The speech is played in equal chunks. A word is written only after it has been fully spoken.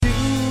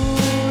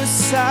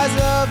sides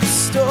of the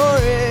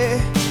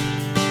story.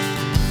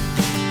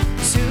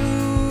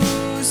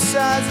 Two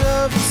sides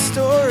of the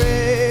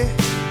story.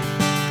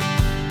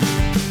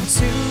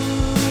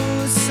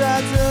 Two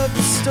sides of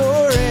the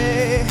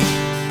story.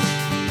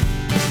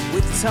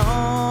 With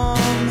Tom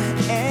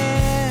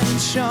and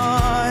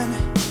Sean.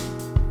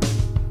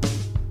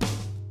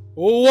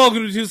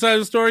 Welcome to Two Sides of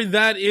the Story.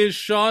 That is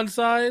Sean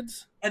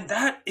Sides. And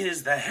that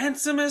is the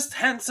handsomest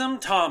handsome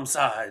Tom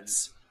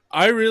Sides.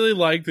 I really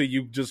like that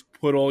you just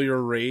put all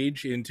your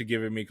rage into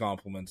giving me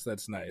compliments.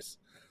 That's nice.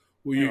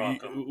 You're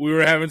welcome. We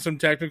were having some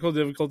technical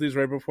difficulties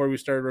right before we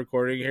started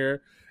recording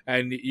here,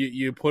 and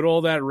you put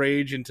all that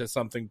rage into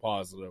something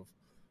positive.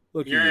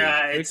 Look,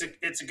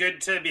 it's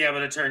good to be able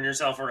to turn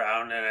yourself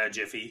around in a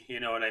jiffy.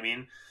 You know what I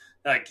mean?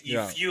 Like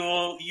use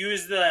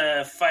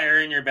the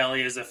fire in your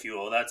belly as a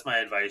fuel. That's my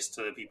advice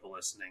to the people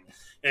listening.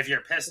 If you're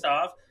pissed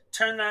off,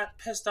 turn that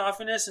pissed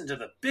offiness into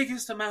the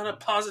biggest amount of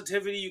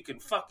positivity you can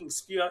fucking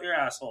spew out your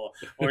asshole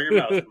or your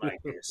mouth in my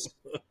case.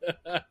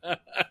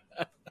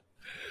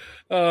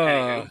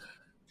 How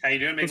you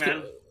doing, big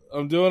man?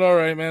 I'm doing all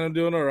right, man. I'm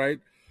doing all right.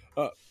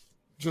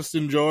 Just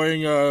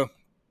enjoying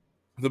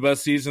the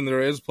best season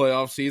there is,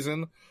 playoff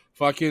season.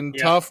 Fucking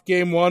tough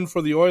game one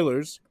for the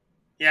Oilers.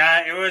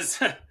 Yeah, it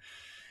was.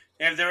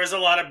 If there was a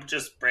lot of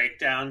just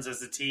breakdowns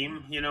as a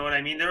team, you know what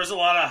I mean? There was a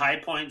lot of high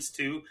points,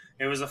 too.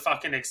 It was a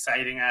fucking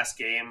exciting-ass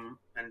game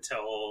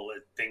until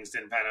things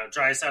didn't pan out.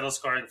 Draisaitl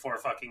scoring 4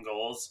 fucking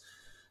goals.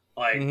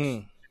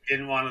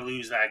 Didn't want to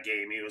lose that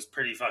game. He was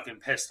pretty fucking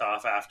pissed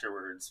off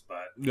afterwards.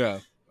 But yeah,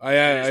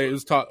 I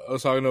was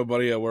talking to a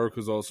buddy at work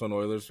who's also an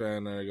Oilers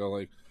fan, and I go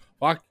like,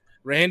 fuck,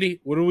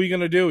 Randy, what are we going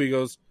to do? He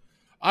goes,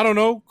 I don't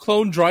know,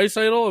 clone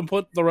Draisaitl and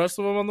put the rest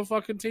of them on the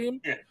fucking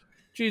team? Yeah.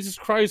 Jesus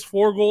Christ,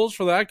 4 goals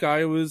for that guy.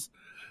 It was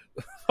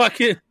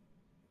fucking...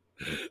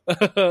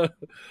 they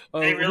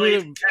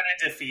really kind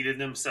of defeated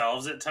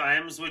themselves at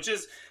times, which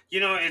is,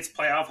 it's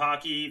playoff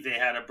hockey. They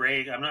had a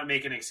break. I'm not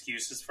making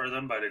excuses for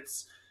them, but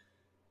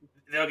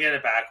they'll get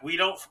it back.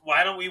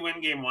 Why don't we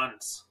win game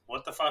ones?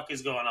 What the fuck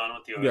is going on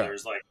with the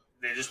Oilers? Yeah. Like,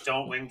 they just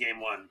don't win game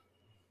one.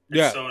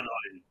 It's so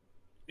annoying.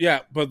 Yeah,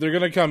 but they're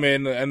going to come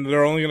in, and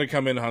they're only going to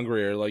come in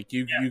hungrier. Like,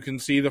 you can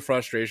see the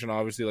frustration,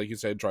 obviously. Like you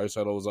said,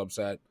 Draisaitl was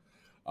upset.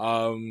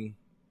 And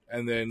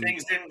then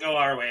things didn't go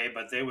our way,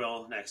 but they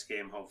will next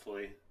game,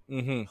 hopefully.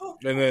 Mm-hmm.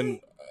 Hopefully. And then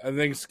I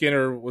think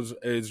Skinner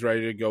is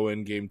ready to go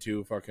in game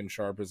 2, fucking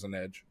sharp as an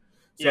edge.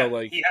 So,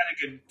 yeah, he had a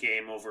good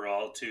game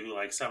overall too.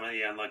 Like some of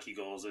the unlucky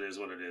goals, it is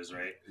what it is,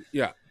 right?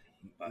 Yeah.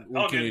 But,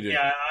 what can you do?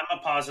 Yeah, I'm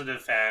a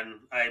positive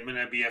fan. I'm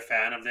gonna be a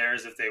fan of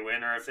theirs if they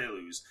win or if they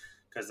lose,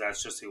 because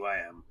that's just who I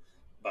am.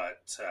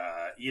 But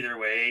either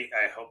way,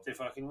 I hope they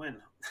fucking win.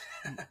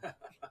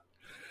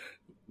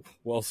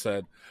 Well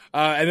said.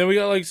 And then we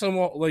got some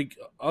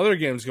other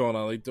games going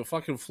on, like the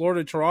fucking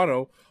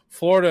Florida-Toronto.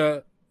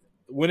 Florida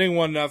winning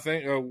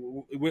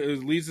 1-0,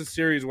 leads the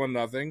series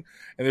 1-0, and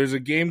there's a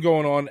game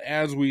going on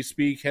as we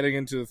speak, heading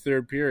into the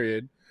third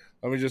period.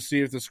 Let me just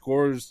see if the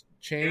scores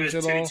changed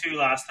at all. It was 2-2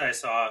 last I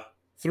saw.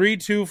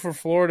 3-2 for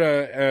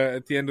Florida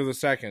at the end of the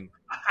second.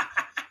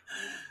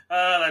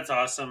 That's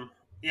awesome.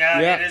 Yeah,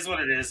 it is what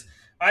it is.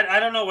 I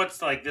don't know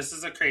what's like. This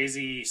is a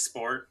crazy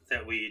sport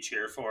that we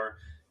cheer for.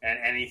 And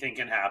anything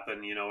can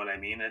happen, you know what I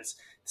mean? It's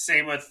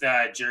same with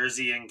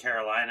Jersey and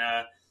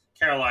Carolina.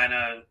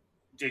 Carolina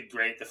did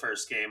great the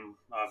first game.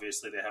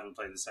 Obviously, they haven't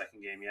played the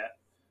second game yet.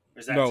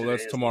 Or is that no,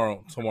 that's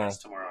tomorrow. That's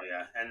tomorrow,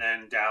 yeah. And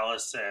then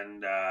Dallas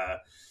and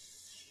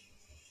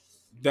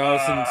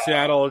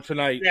Seattle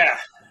tonight. Yeah.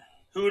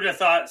 Who would have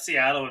thought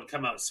Seattle would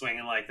come out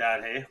swinging like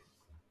that, hey?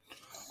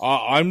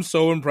 I'm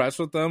so impressed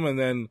with them. And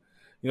then,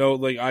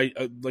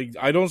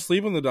 I don't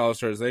sleep on the Dallas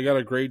Stars. They got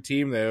a great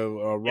team. They have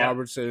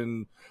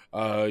Robertson,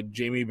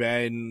 Jamie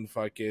Benn,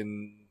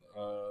 fucking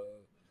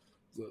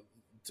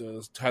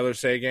Tyler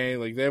Seguin.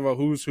 Like, they have a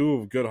who's who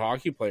of good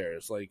hockey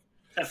players. Like,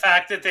 the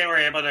fact that they were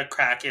able to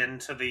crack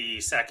into the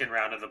second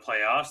round of the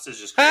playoffs is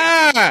just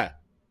crazy.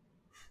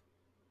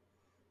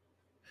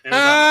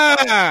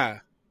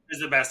 It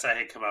was the best I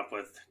had come up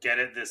with. Get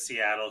it? The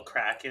Seattle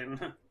Kraken.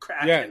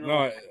 Yeah,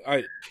 no,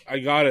 I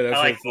got it. That's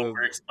I like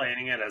over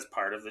explaining it as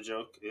part of the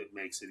joke. It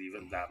makes it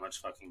even that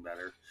much fucking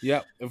better.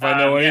 Yeah, if I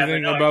know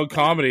anything about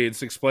comedy,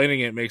 it's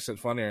explaining it makes it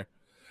funnier.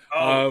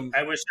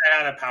 I wish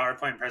I had a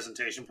PowerPoint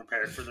presentation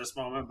prepared for this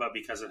moment, but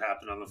because it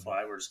happened on the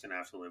fly, we're just going to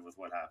have to live with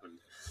what happened.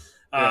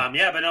 But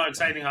no,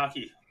 exciting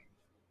hockey.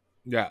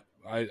 Yeah,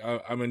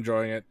 I'm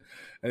enjoying it.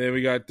 And then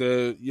we got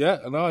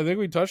I think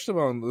we touched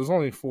upon, there's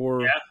only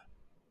 4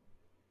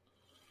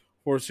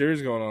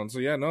 series going on. So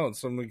it's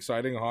some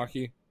exciting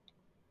hockey.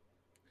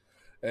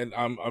 And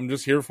I'm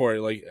just here for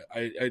it. Like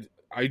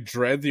I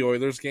dread the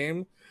Oilers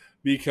game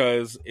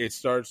because it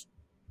starts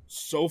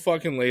so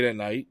fucking late at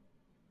night.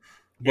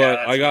 But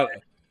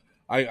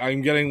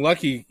I'm getting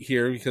lucky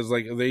here because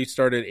they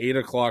start at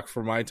 8:00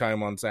 for my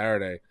time on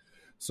Saturday.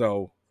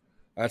 So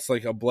that's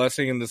like a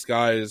blessing in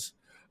disguise.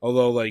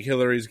 Although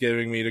Hillary's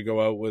giving me to go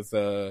out with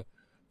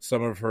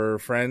some of her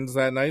friends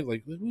that night.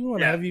 Like, we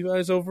want to have you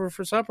guys over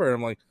for supper. And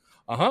I'm like,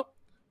 as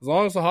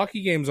long as the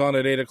hockey game's on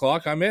at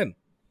 8:00, I'm in.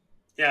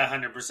 Yeah,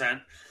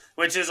 100%.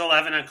 Which is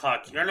 11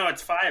 o'clock. Or no,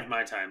 it's 5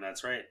 my time.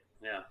 That's right.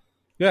 Yeah.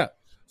 Yeah.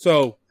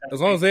 So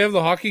as long as they have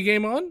the hockey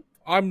game on,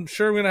 I'm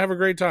sure I'm gonna have a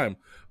great time.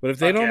 But if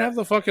they don't have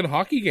the fucking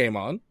hockey game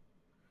on,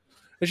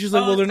 and she's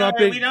like, "Well, they're not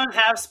big." We don't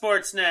have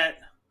Sportsnet.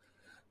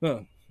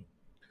 No.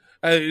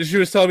 She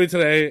was telling me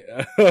today.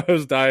 I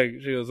was dying.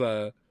 She was,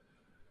 yeah,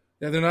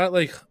 they're not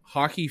like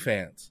hockey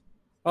fans.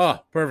 Oh,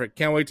 perfect.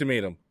 Can't wait to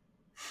meet them.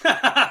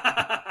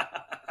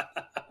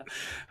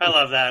 I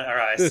love that.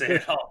 Or I say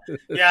it all.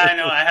 Yeah, I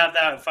know. I have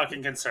that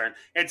fucking concern.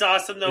 It's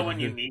awesome though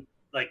when you meet,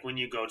 like when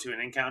you go to an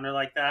encounter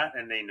like that,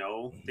 and they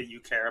know that you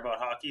care about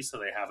hockey, so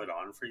they have it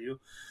on for you.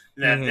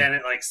 Then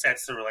it like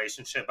sets the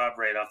relationship up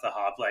right off the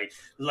hop. Like,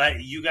 let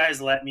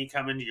me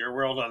come into your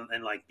world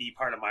and like be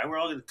part of my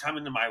world, and come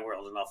into my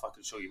world, and I'll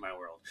fucking show you my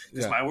world,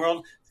 because my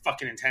world is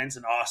fucking intense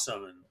and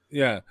awesome.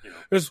 And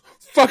just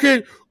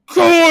fucking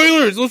go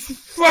Oilers. Let's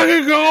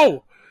fucking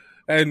go.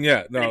 And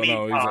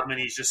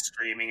he's just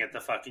screaming at the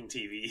fucking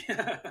TV.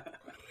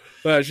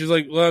 But she's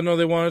like, well, no,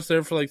 they want us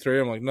there for like 3.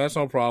 I'm like, no, that's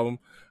no problem.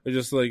 It's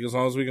just like, as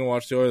long as we can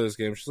watch the Oilers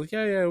game. She's like,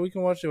 yeah, we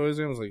can watch the Oilers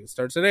game. I was like, it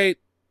starts at 8.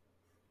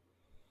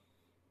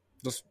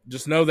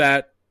 Just know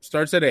that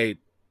starts at 8.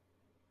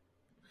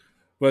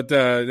 But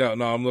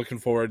no, I'm looking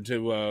forward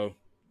to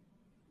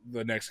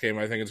the next game.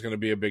 I think it's going to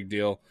be a big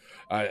deal.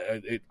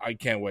 I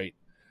can't wait.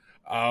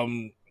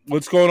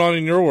 What's going on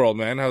in your world,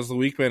 man? How's the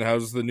week been?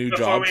 How's the new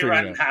job treating you?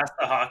 Before we run past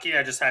the hockey,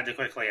 I just had to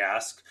quickly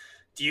ask: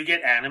 do you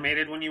get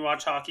animated when you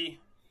watch hockey?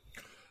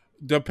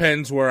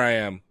 Depends where I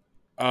am.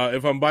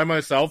 If I'm by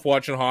myself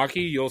watching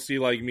hockey, you'll see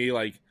like me,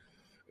 like,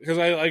 because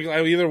I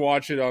either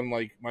watch it on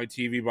like my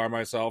TV by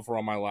myself or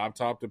on my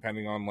laptop,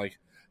 depending on like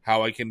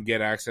how I can get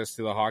access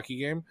to the hockey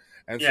game.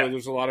 And so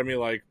there's a lot of me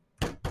like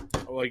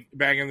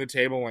banging the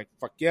table, like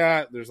fuck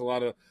yeah. There's a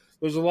lot of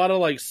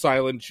like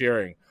silent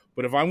cheering.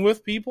 But if I'm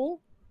with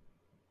people,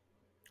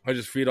 I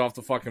just feed off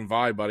the fucking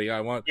vibe, buddy.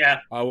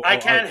 I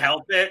can't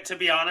help it, to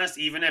be honest.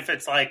 Even if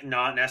it's like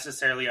not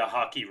necessarily a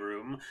hockey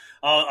room,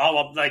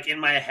 I'll like in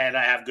my head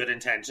I have good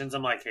intentions.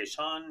 I'm like, hey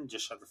Sean,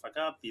 just shut the fuck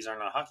up. These are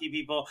not hockey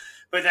people.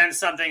 But then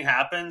something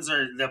happens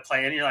or they'll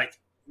play and you're like,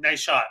 nice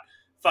shot,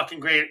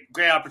 fucking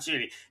great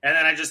opportunity. And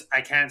then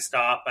I can't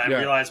stop. I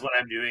realize what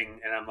I'm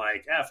doing, and I'm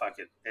like, fuck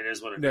it. It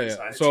is what it is.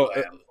 So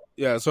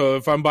so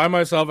if I'm by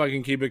myself, I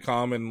can keep it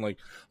calm and like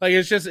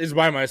it's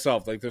by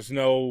myself. Like there's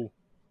no.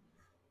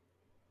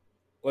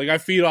 Like, I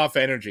feed off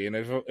energy, and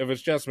if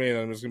it's just me,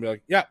 then I'm just going to be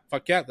like, yeah,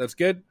 fuck yeah, that's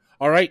good.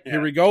 All right,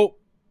 here we go.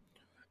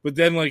 But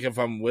then, like, if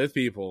I'm with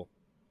people,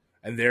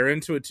 and they're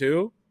into it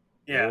too,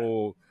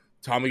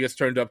 Tommy gets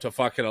turned up to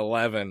fucking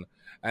 11,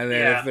 and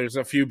then if there's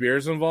a few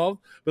beers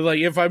involved, but, like,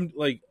 if I'm,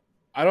 like,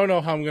 I don't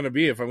know how I'm going to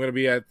be. If I'm going to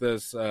be at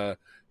this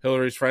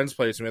Hillary's friend's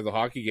place and we have the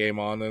hockey game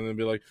on, and then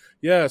be like,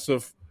 yeah,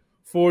 so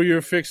for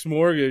your fixed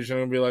mortgage,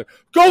 and I'm going to be like,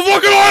 go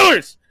fucking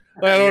Oilers!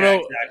 Like, I don't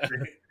know.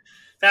 Exactly.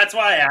 That's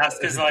why I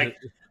asked, because, like,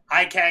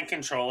 I can't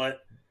control it.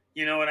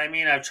 You know what I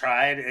mean? I've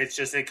tried. It's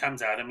just, it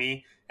comes out of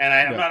me. And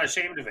I'm not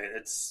ashamed of it.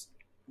 It's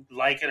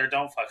like it or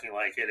don't fucking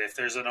like it. If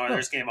there's an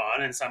Oilers game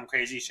on and some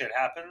crazy shit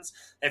happens,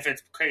 if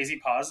it's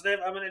crazy positive,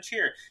 I'm going to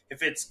cheer.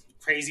 If it's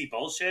crazy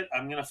bullshit,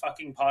 I'm going to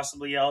fucking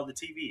possibly yell at the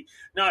TV.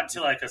 Not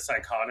to like a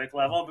psychotic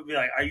level, but be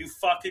like, are you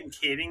fucking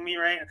kidding me,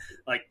 right?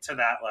 Like to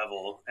that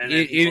level. And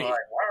then people are like,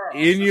 wow.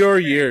 In your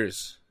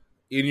years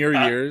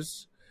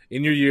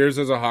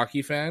as a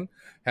hockey fan,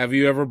 have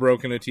you ever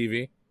broken a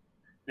TV?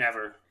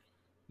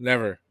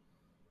 Never.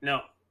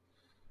 No.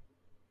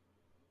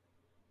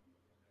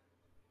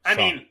 I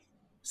mean,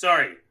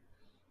 sorry.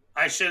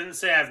 I shouldn't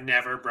say I've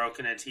never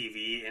broken a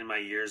TV in my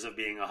years of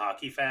being a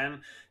hockey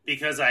fan,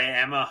 because I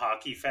am a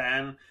hockey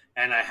fan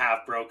and I have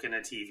broken a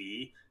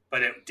TV,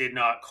 but it did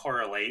not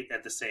correlate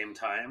at the same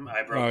time.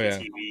 I broke a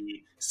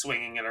TV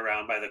swinging it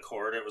around by the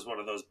cord. It was one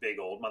of those big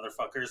old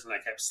motherfuckers, and I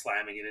kept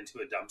slamming it into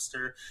a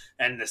dumpster,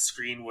 and the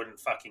screen wouldn't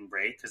fucking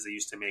break because they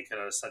used to make it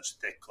out of such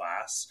thick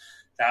glass.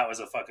 That was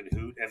a fucking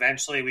hoot.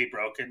 Eventually we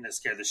broke it and it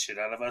scared the shit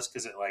out of us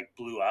because it like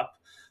blew up.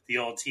 The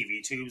old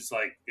TV tubes,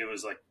 like it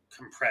was like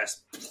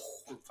compressed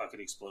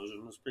fucking explosion.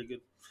 It was pretty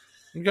good.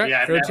 Okay,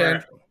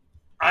 yeah,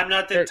 I'm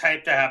not the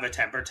type to have a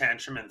temper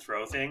tantrum and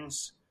throw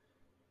things.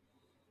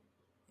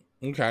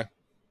 Okay.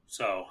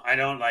 So I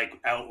don't like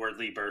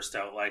outwardly burst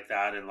out like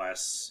that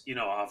unless,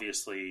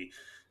 obviously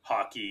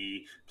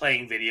hockey,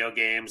 playing video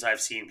games. I've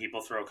seen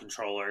people throw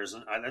controllers,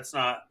 and that's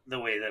not the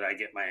way that I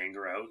get my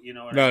anger out. You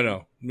know what I mean?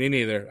 No, me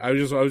neither. I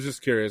was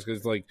just curious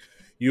because like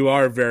you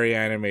are very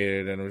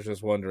animated, and I was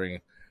just wondering,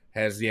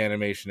 has the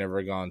animation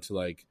ever gone to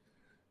like,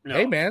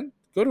 hey man,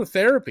 go to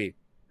therapy?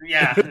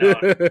 Yeah, no,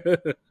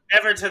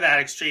 never to that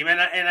extreme.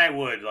 And I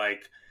would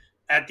like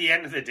at the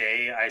end of the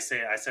day, I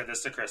said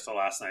this to Crystal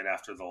last night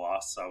after the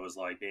loss. I was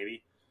like,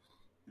 baby,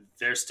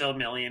 they're still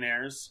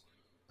millionaires.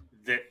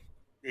 That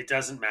it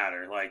doesn't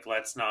matter. Like,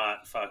 let's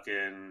not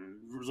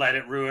fucking let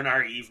it ruin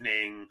our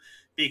evening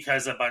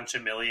because a bunch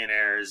of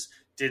millionaires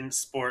didn't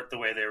sport the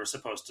way they were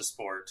supposed to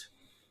sport.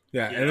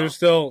 Yeah, and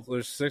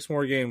there's 6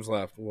 more games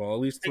left. Well, at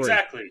least 3.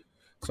 Exactly.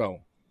 So.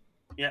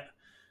 Yeah.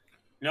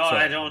 No,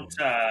 I don't.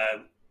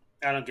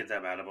 I don't get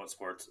that mad about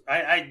sports.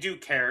 I do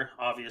care,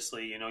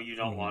 obviously. You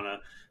don't want to,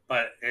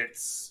 but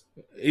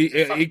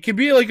it could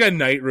be like a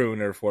night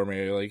ruiner for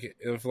me. Like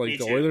if like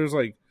the too. Oilers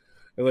like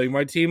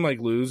my team like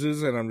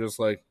loses and I'm just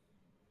like,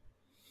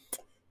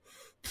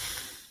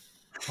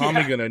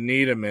 Tommy gonna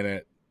need a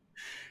minute.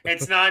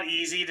 It's not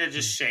easy to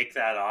just shake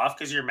that off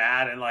because you're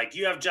mad and like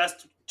you have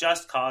just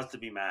cause to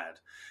be mad.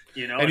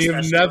 And you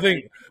have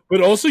nothing,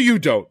 but also you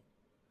don't.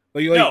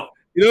 Like no,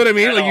 you know what I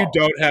mean? Like you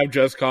don't have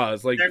just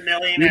cause. Like they're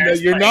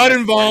millionaires. You're not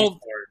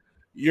involved.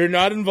 You're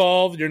not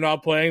involved. You're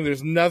not playing.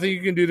 There's nothing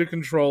you can do to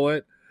control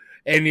it,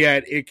 and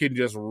yet it can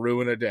just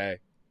ruin a day.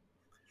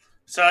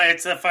 So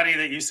it's funny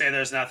that you say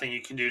there's nothing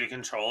you can do to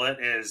control it.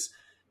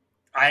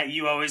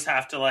 You always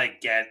have to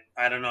like get.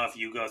 I don't know if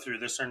you go through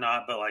this or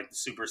not, but like the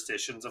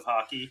superstitions of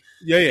hockey.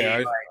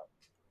 Yeah.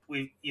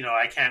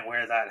 I can't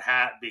wear that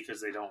hat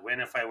because they don't win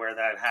if I wear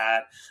that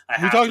hat.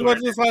 We talked about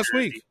this last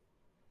week.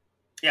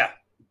 Yeah.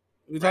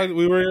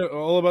 We were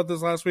all about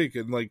this last week,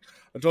 and like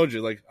I told you,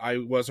 like I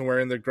wasn't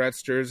wearing the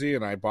Gretz jersey,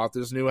 and I bought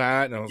this new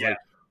hat, and I was like,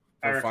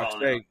 "For fuck's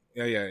sake!"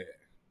 Yeah.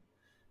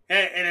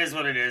 It is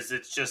what it is.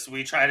 It's just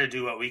we try to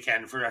do what we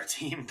can for our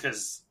team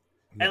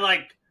and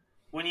like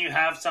when you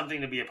have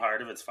something to be a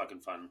part of, it's fucking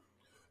fun.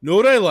 Know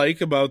what I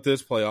like about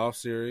this playoff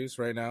series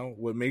right now?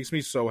 What makes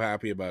me so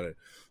happy about it?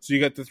 So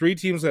you got the 3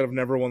 teams that have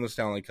never won the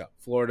Stanley Cup: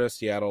 Florida,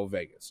 Seattle,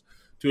 Vegas.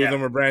 2 of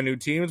them are brand new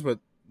teams, but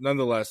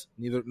nonetheless,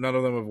 none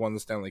of them have won the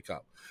Stanley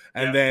Cup.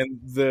 And then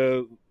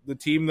the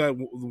team that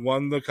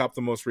won the Cup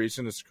the most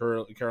recent is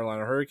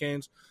Carolina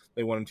Hurricanes.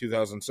 They won in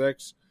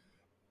 2006.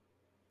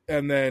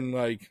 And then,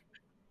 like,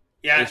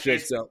 it's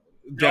just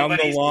down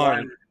the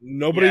line.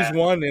 Nobody's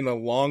won in a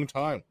long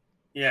time.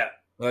 Yeah.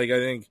 Like, I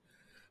think,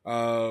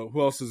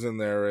 who else is in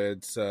there?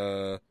 It's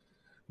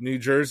New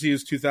Jersey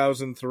is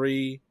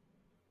 2003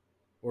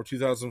 or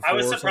 2004. I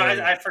was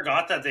surprised. I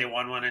forgot that they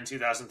won one in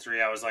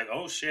 2003. I was like,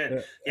 oh,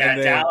 shit. Yeah,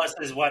 Dallas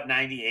is what,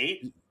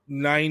 98?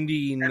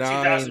 99.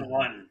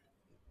 2001.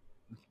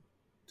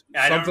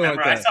 Yeah, I don't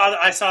remember. Like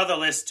I saw the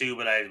list too,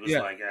 but I was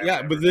like,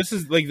 yeah. But this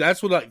is like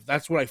that's what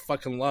I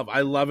fucking love.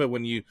 I love it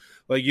when you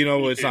like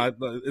it's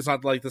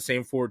not like the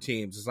same 4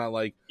 teams. It's not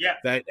like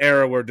that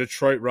era where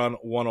Detroit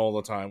won all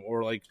the time,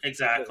 or like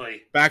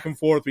exactly back and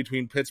forth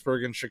between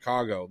Pittsburgh and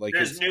Chicago. Like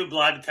there's new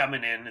blood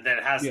coming in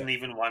that hasn't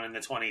even won in the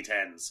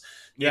 2010s.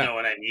 You know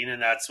what I mean, and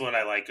that's what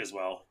I like as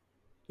well.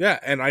 Yeah,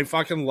 and I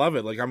fucking love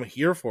it. Like I'm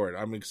here for it.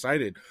 I'm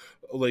excited.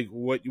 Like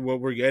what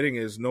we're getting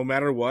is no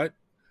matter what.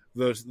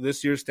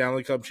 This year's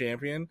Stanley Cup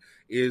champion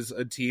is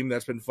a team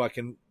that's been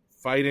fucking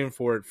fighting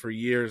for it for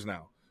years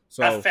now.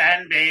 So a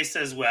fan base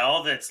as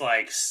well that's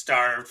like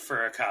starved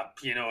for a cup.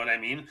 You know what I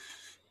mean?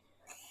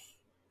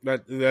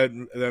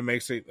 That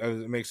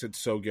makes it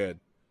so good,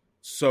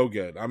 so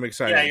good. I'm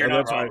excited. Yeah, you're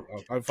not wrong.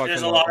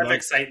 There's a lot of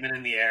excitement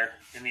in the air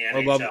in the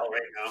NHL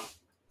right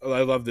now.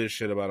 I love this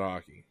shit about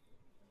hockey.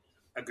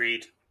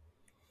 Agreed.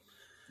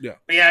 Yeah,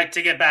 but yeah.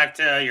 To get back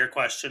to your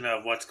question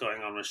of what's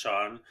going on with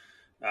Sean.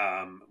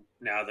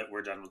 Now that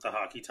we're done with the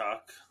hockey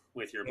talk,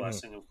 with your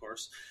blessing, of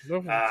course.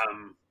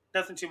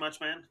 Nothing too much,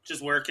 man.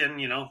 Just working,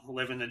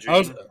 living the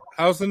dream.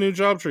 How's the new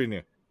job treating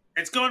you?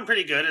 It's going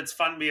pretty good. It's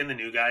fun being the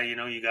new guy.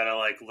 You got to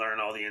like learn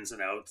all the ins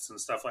and outs and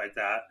stuff like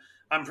that.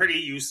 I'm pretty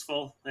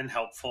useful and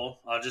helpful.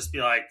 I'll just be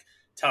like,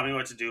 tell me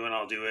what to do and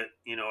I'll do it.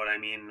 You know what I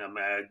mean?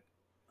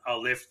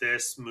 I'll lift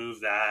this,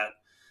 move that,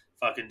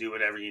 fucking do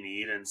whatever you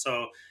need. And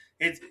so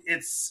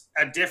it's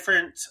a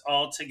different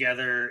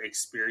altogether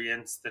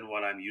experience than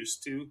what I'm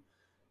used to.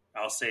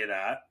 I'll say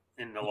that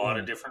in a lot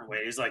of different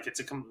ways. Like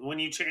when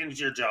you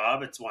change your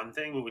job, it's one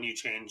thing, but when you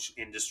change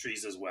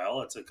industries as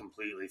well, it's a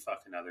completely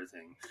fucking other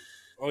thing.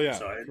 Oh yeah,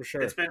 so for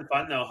sure. It's been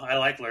fun though. I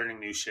like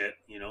learning new shit.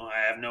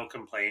 I have no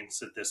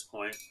complaints at this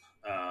point.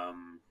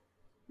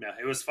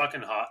 It was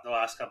fucking hot the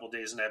last couple of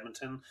days in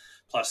Edmonton,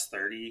 plus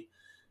 30.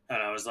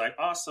 And I was like,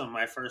 awesome,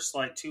 my first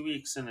 2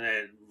 weeks, and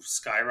it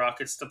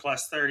skyrockets to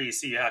plus 30.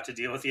 So you have to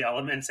deal with the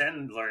elements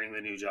and learning the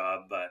new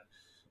job, but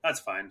that's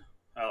fine.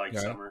 I like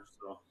summer,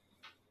 so.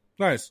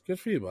 Nice. Good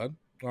for you, bud.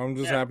 I'm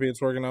just happy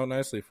it's working out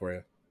nicely for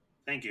you.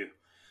 Thank you.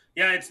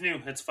 Yeah, it's new.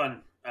 It's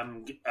fun.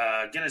 I'm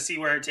going to see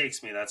where it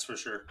takes me, that's for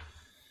sure.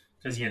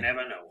 Because you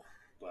never know.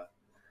 But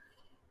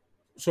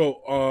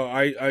So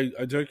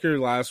I took your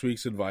last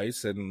week's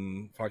advice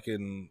and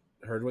fucking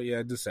heard what you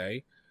had to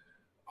say.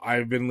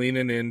 I've been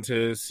leaning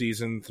into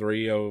season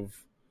 3 of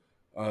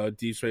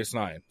Deep Space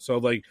Nine. So,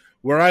 like,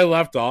 where I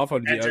left off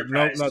on...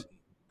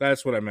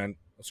 that's what I meant.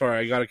 Sorry,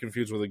 I got it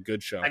confused with a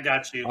good show. I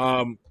got you.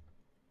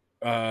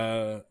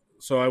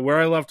 Where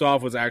I left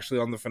off was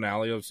actually on the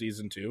finale of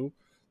season 2.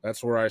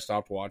 That's where I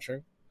stopped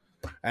watching.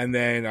 And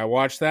then I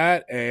watched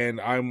that, and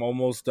I'm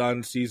almost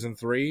done season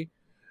 3.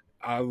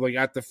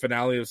 At the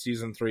finale of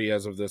season 3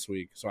 as of this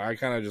week. So I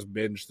kind of just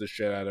binged the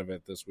shit out of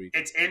it this week.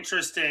 It's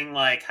interesting,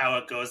 how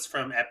it goes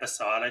from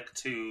episodic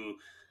to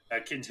a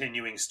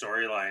continuing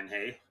storyline,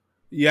 hey?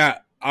 Yeah,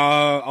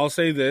 I'll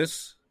say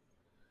this.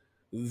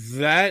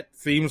 That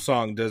theme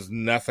song does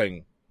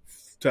nothing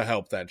to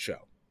help that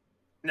show.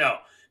 No.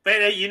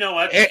 But you know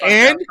what?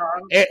 And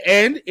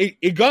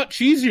it got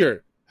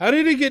cheesier How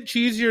did it get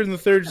cheesier in the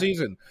third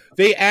season?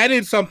 They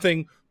added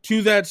something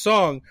to that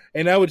song,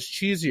 and now it's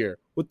cheesier.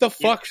 What the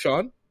fuck,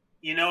 Sean?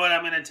 You know what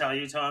I'm going to tell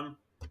you, Tom?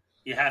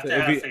 You have to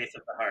have faith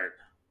at the heart.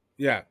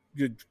 Yeah,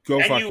 go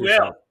and fuck you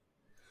yourself. Will.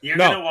 You're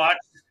going to watch.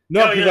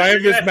 No, because I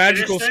have this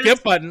magical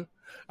skip button.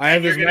 I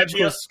have this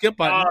magical skip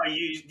button. Oh,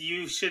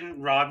 you shouldn't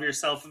rob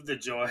yourself of the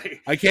joy.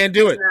 I can't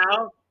do it.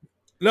 Now,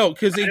 no,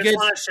 because I just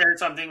want to share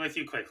something with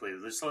you quickly.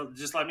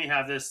 Just let me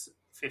have this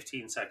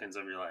 15 seconds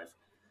of your life.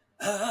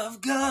 I've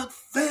got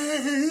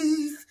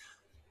faith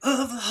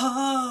of the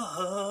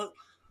heart.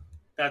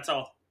 That's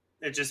all.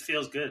 It just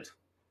feels good.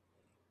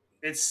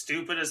 It's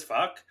stupid as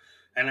fuck,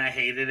 and I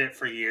hated it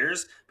for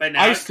years. But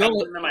now it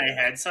comes into my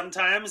head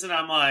sometimes, and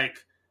I'm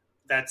like,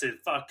 that's it.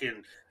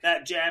 Fucking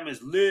that jam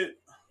is lit.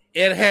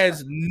 It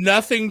has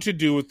nothing to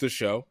do with the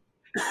show.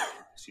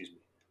 Excuse me.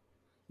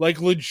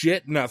 Like,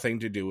 legit nothing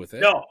to do with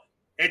it. No,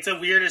 it's the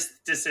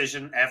weirdest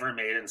decision ever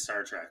made in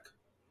Star Trek.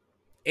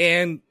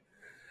 And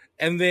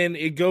then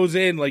it goes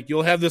in, like,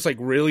 you'll have this, like,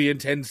 really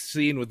intense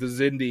scene with the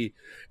Xindi,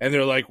 and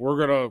they're like, we're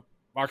gonna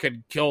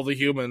fucking kill the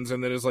humans,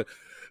 and then it's like,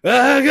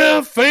 I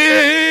got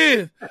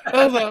faith.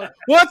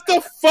 What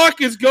the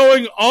fuck is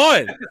going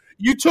on?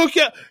 You took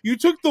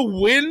the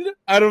wind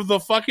out of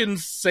the fucking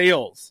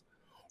sails.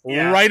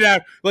 Yeah. Right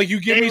out, like, you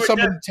give me some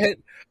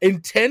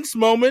intense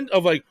moment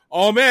of like,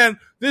 oh man,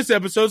 this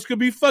episode's gonna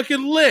be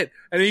fucking lit,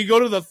 and then you go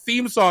to the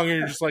theme song and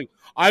you're just like,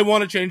 I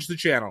want to change the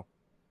channel.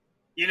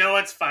 You know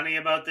what's funny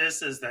about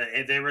this is that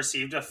they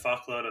received a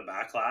fuckload of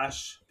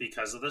backlash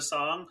because of the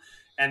song,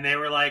 and they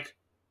were like,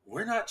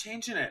 we're not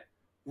changing it,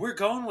 we're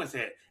going with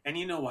it. And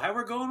you know why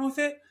we're going with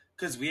it?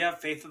 Because we have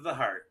faith of the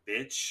heart,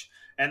 bitch.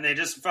 And they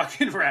just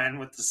fucking ran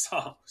with the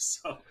song.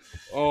 So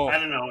I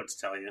don't know what to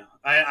tell you.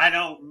 I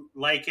don't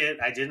like it.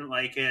 I didn't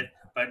like it,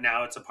 but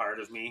now it's a part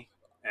of me.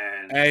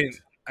 And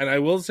I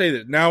will say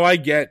that now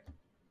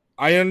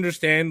I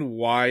understand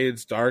why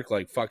it's dark.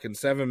 Like, fucking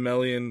 7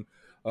 million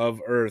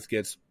of Earth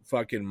gets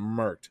fucking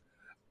murked.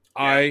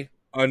 Yeah. I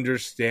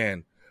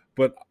understand.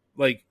 But,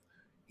 like,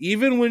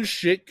 even when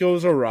shit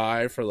goes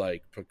awry for,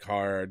 like,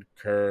 Picard,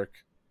 Kirk,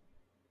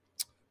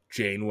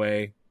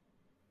 Janeway,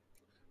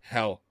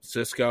 hell,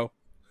 Cisco,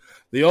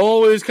 they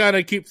always kind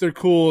of keep their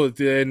cool at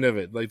the end of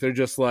it. Like, they're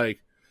just like,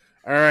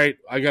 all right,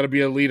 I got to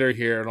be a leader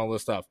here and all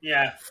this stuff.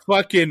 Yeah.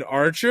 Fucking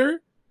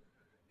Archer,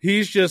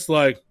 he's just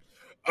like,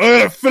 I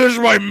got to finish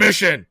my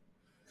mission.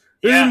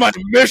 This is my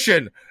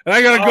mission. And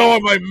I got to go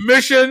on my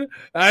mission.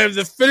 I have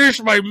to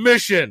finish my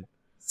mission.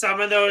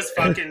 Some of those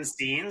fucking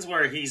scenes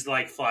where he's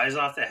like flies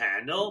off the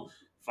handle,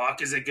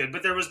 fuck, is it good?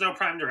 But there was no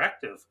prime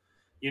directive.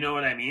 You know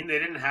what I mean? They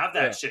didn't have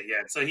that shit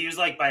yet. So he was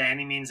like, by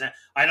any means,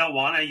 I don't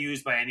want to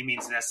use by any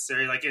means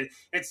necessary. Like,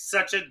 it's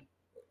such an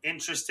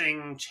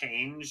interesting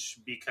change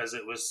because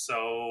it was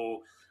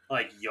so,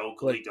 like,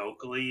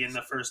 yokely-dokely in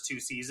the first 2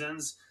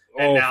 seasons.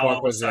 And now all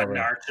of a sudden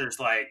Archer's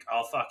like,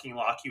 I'll fucking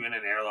lock you in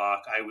an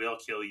airlock. I will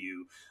kill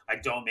you.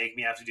 Don't make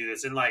me have to do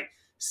this. And, like,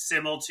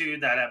 Similitude,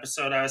 that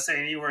episode I was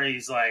saying to you where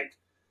he's like,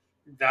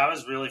 that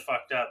was really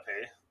fucked up,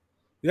 hey?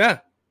 Yeah.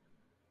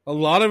 A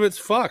lot of it's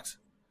fucked.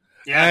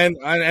 Yeah, and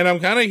I'm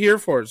kind of here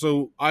for it.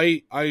 So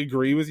I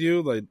agree with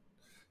you. Like,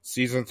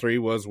 season 3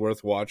 was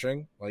worth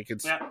watching. Like,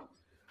 it's,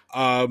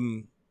 I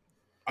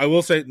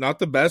will say, not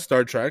the best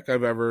Star Trek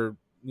I've ever,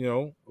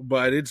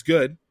 but it's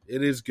good.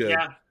 It is good.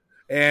 Yeah.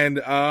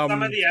 And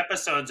some of the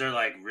episodes are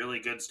like really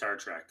good Star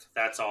Trek.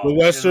 That's all. The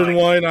Western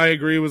one, I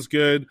agree, was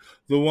good.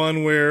 The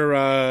one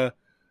where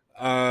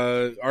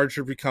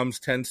Archer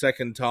becomes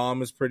 10-second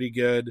Tom is pretty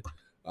good.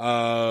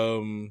 I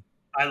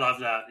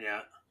love that. Yeah.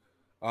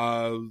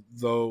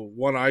 The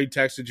one I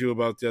texted you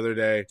about the other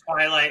day,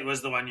 Twilight,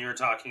 was the one you were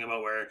talking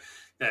about, where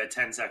the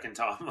 10-second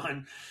Tom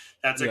one.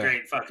 That's a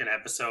great fucking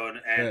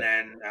episode. And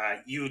then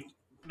you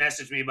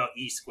messaged me about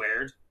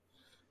E².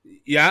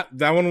 Yeah,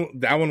 that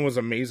one was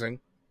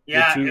amazing.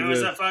 Yeah, it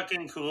was a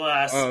fucking cool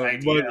ass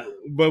idea.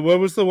 But what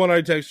was the one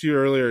I texted you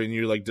earlier and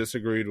you like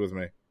disagreed with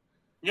me?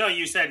 No,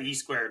 you said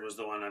E² was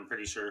the one, I'm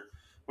pretty sure,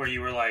 where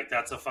you were like,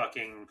 that's a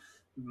fucking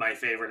my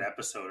favorite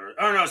episode.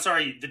 No,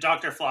 sorry, the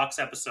Dr. Phlox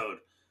episode.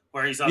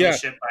 Where he's on the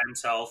ship by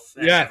himself.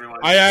 And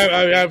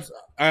I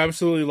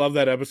absolutely love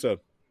that episode.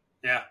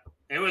 Yeah,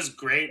 it was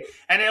great.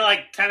 And it,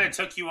 like, kind of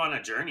took you on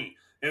a journey.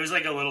 It was,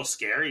 like, a little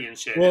scary and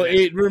shit. Well,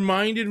 it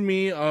reminded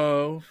me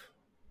of...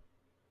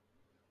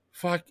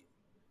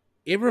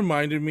 It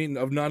reminded me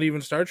of not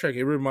even Star Trek.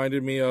 It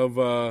reminded me of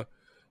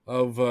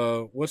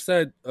what's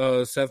that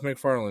Seth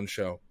MacFarlane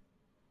show?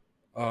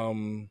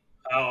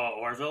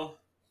 Orville?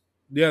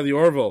 Yeah, the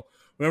Orville.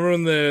 Remember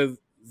when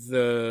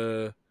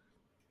the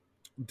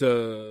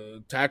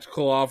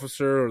tactical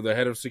officer or the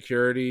head of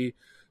security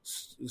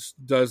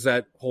does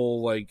that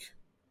whole like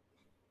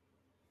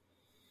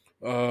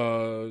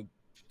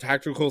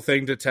tactical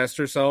thing to test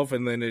herself,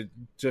 and then it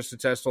just to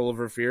test all of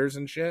her fears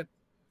and shit.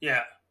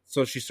 Yeah.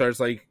 So she starts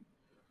like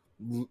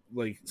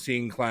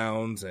seeing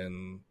clowns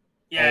and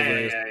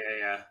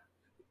yeah.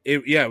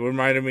 It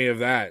reminded me of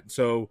that.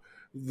 So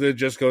it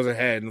just goes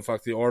ahead and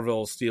the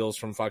Orville steals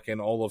from fucking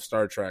all of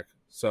Star Trek.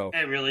 So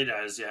it really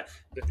does, yeah.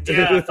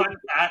 Yeah, fun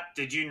fact,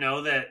 did you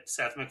know that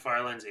Seth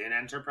MacFarlane's in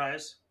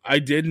Enterprise? I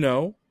did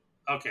know,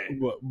 Okay.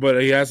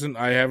 but he hasn't.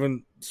 I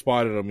haven't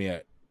spotted him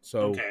yet. So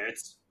Okay,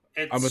 it's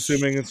I'm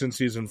assuming it's in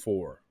season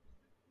 4.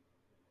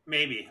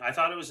 maybe. I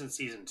thought it was in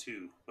season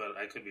 2, but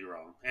I could be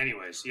wrong.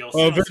 Anyways, you'll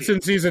If see it's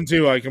in season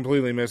 2, I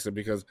completely missed it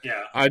because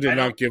yeah, I did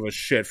not give a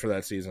shit for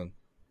that season.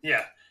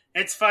 Yeah.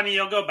 It's funny,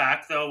 you'll go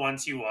back though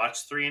once you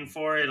watch 3 and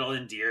 4, it'll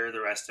endear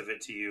the rest of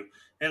it to you.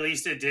 At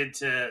least it did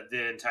to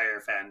the entire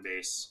fan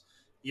base.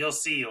 You'll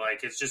see,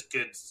 like, it's just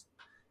good.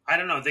 I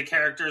don't know, the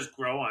characters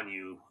grow on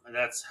you.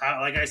 That's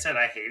how, like I said,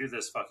 I hated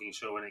this fucking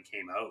show when it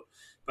came out.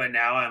 But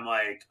now I'm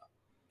like,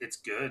 it's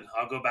good.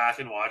 I'll go back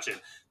and watch it.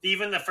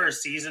 Even the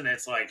first season,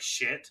 it's like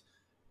shit.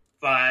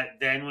 But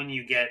then when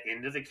you get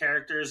into the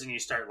characters and you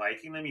start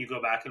liking them, you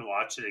go back and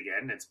watch it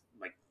again. It's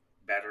like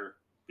better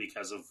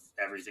because of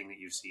everything that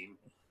you've seen.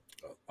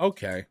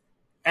 Okay.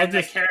 And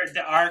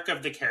the arc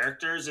of the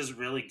characters is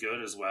really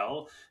good as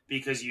well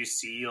because you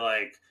see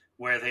like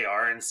where they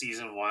are in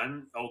season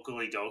 1,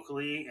 Oakley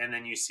Dokley, and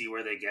then you see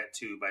where they get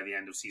to by the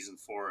end of season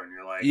 4, and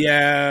you're like,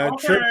 yeah,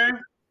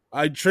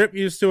 okay. Trip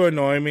used to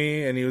annoy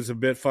me, and he was a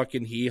bit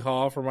fucking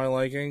hee-haw for my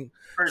liking.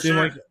 For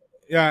sure.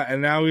 Yeah,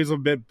 and now he's a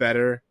bit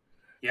better.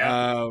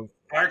 Yeah.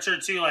 Archer,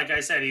 too, like I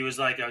said, he was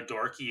like a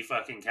dorky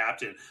fucking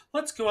captain.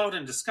 Let's go out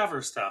and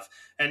discover stuff.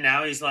 And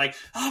now he's like,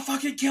 I'll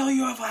fucking kill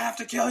you if I have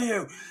to kill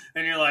you.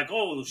 And you're like,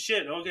 oh,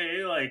 shit,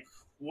 okay, like,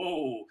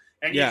 whoa.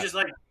 And you're just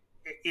like,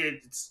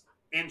 it's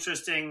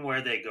interesting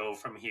where they go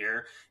from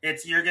here.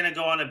 You're going to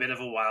go on a bit of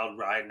a wild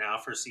ride now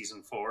for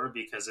season 4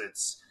 because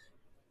it's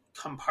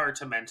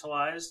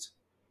compartmentalized.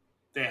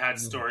 They had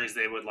stories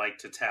they would like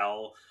to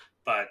tell,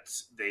 but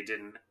they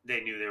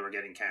knew they were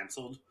getting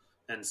canceled.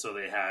 And so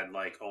they had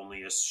like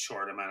only a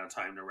short amount of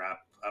time to wrap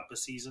up a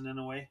season in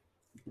a way.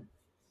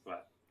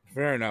 But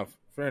fair enough.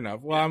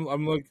 Well,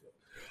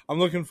 I'm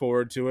looking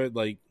forward to it.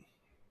 Like,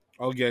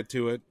 I'll get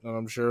to it, and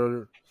I'm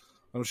sure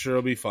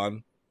it'll be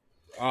fun.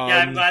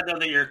 I'm glad though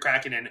that you're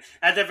cracking in.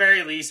 At the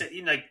very least,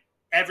 like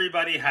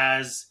everybody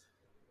has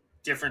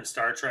different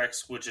Star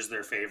Treks, which is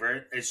their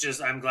favorite. It's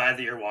just I'm glad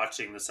that you're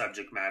watching the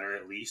subject matter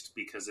at least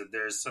because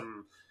there's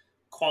some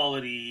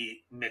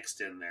quality mixed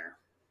in there.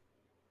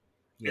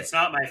 Yeah. It's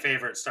not my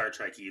favorite Star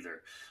Trek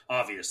either,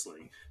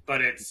 obviously. But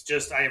it's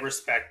just I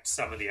respect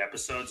some of the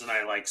episodes and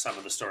I like some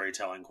of the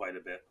storytelling quite a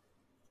bit.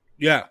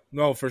 Yeah,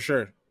 no, for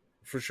sure.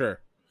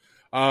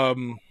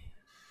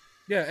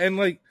 Yeah, and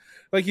like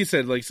you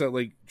said, like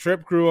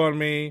Trip grew on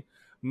me,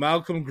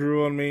 Malcolm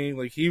grew on me.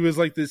 Like he was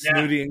like this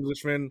snooty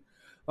Englishman.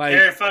 Like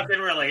their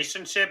fucking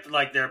relationship,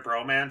 like their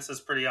bromance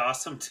is pretty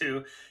awesome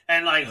too.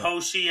 And like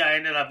Hoshi I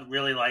ended up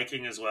really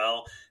liking as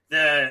well.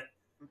 The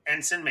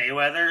Ensign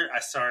Mayweather,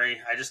 sorry,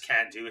 I just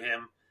can't do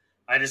him.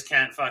 I just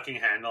can't fucking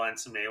handle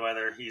Ensign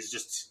Mayweather. He's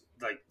just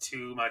like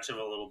too much of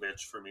a little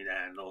bitch for me to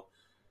handle.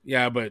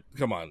 Yeah, but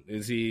come on,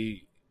 is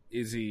he?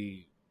 He's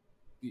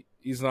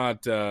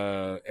not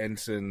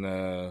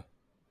Ensign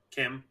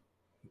Kim.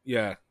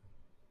 Yeah,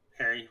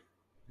 Harry.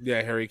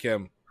 Yeah, Harry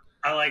Kim.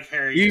 I like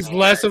Harry. He's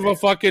less of a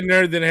fucking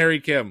nerd than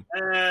Harry Kim.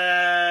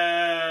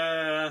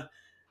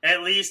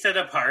 At least at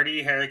a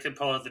party, Harry could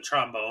pull out the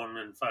trombone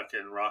and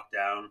fucking rock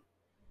down.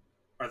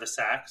 Or the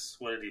sax.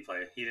 What did he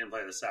play? He didn't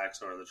play the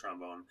sax or the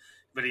trombone.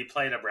 But he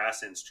played a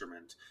brass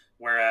instrument.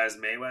 Whereas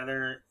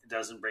Mayweather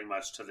doesn't bring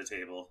much to the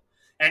table.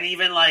 And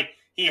even like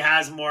he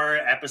has more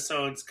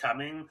episodes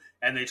coming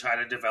and they try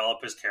to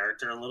develop his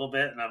character a little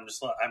bit and I'm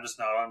just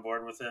not on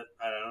board with it.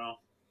 I don't know.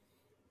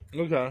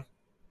 Okay.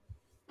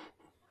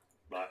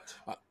 But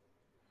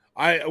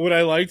what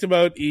I liked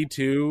about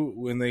E2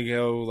 when they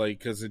go like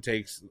because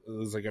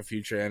there's like a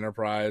future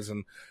Enterprise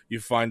and you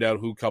find out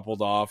who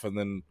coupled off and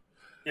then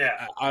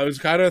I was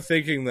kind of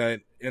thinking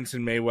that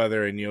Ensign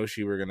Mayweather and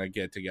Yoshi were gonna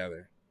get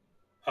together.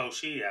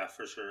 Hoshi, yeah,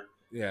 for sure.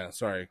 Yeah,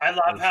 sorry. I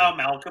love how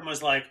Malcolm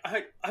was like,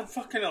 I'm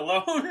fucking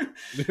alone.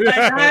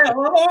 I'm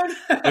alone.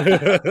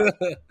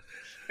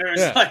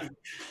 There's like,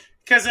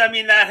 because I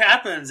mean that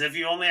happens if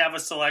you only have a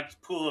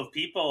select pool of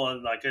people,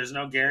 and like there's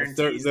no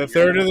guarantees. The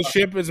third of the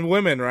ship is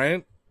women,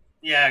 right?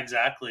 Yeah,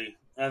 exactly.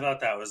 I thought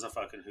that was a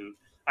fucking hoot.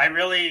 I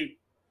really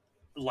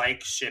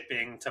like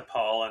shipping to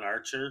Paul and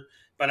Archer,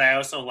 but I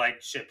also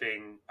like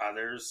shipping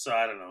others. So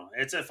I don't know.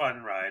 It's a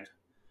fun ride.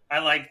 I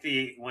like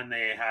when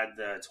they had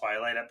the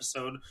Twilight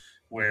episode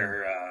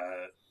where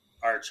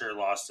Archer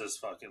lost his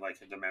fucking like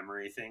the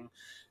memory thing.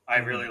 I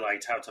really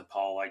liked how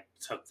T'Pol like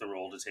took the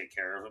role to take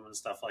care of him and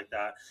stuff like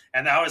that.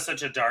 And that was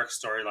such a dark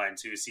storyline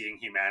too, seeing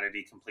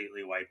humanity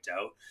completely wiped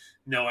out,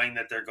 knowing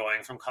that they're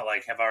going from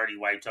like have already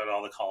wiped out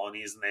all the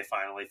colonies and they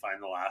finally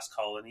find the last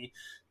colony.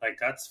 Like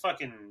that's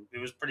fucking. It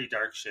was pretty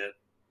dark shit.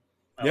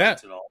 I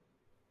liked it all.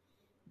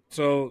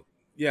 So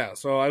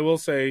I will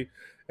say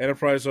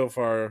Enterprise so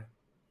far,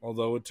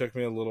 although it took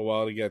me a little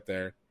while to get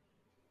there.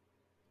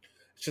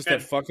 It's just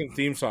that fucking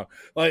theme song.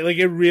 Like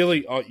it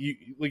really, you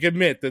like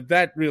admit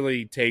that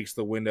really takes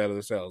the wind out of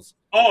the sails.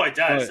 Oh, it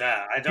does.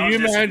 I don't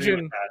disagree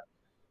with that.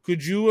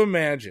 Could you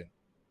imagine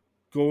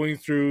going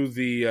through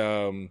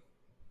the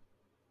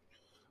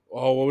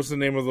Oh, what was the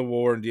name of the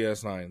war in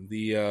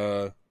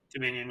DS9?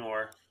 Dominion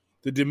War.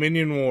 The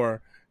Dominion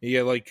War. You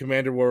get like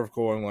Commander Worf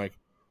going like,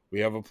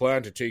 "We have a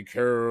plan to take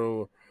care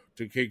of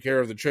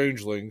the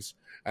changelings,"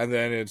 and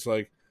then it's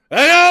like,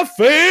 "I have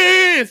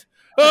faith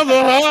of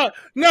the heart."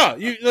 No,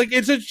 you like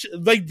it's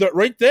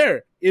right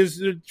there is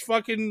the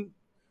fucking.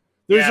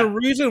 There's a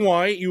reason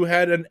why you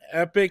had an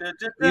epic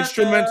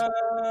instrumental.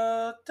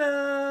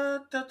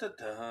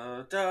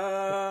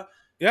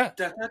 Yeah.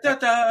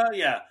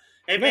 Yeah.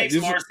 It makes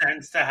more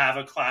sense to have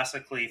a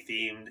classically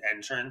themed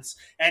entrance.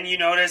 And you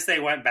notice they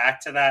went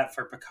back to that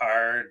for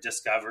Picard,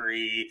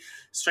 Discovery,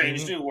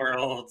 Strange New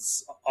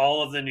Worlds,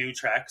 all of the new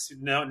treks.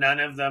 No,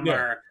 none of them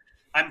are.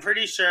 I'm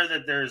pretty sure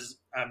that there's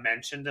a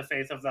mention to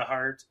Faith of the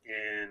Heart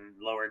in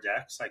Lower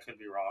Decks. I could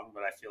be wrong,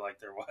 but I feel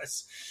like there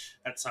was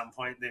at some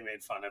point. They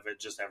made fun of it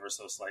just ever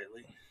so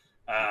slightly.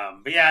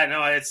 But yeah,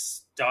 no,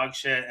 it's dog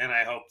shit, and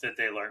I hope that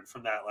they learned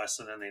from that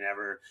lesson and they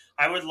never.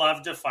 I would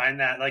love to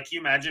find that. Like, you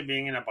imagine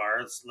being in a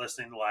bar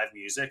listening to live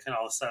music, and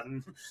all of a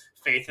sudden,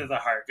 Faith of the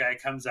Heart guy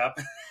comes up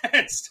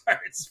and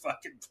starts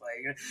fucking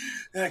playing it.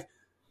 Like,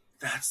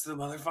 that's the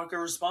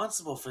motherfucker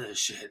responsible for this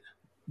shit.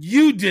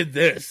 You did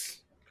this.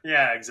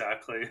 Yeah,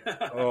 exactly.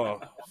 Oh,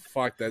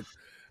 fuck that.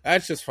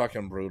 That's just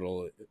fucking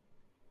brutal.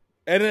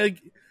 And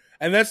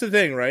that's the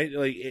thing, right?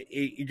 Like,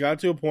 it got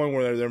to a point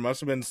where there must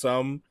have been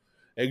some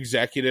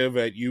executive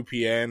at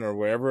UPN or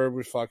wherever it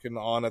was fucking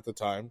on at the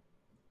time.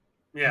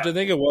 Yeah. I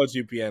think it was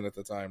UPN at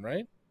the time,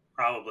 right?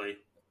 Probably.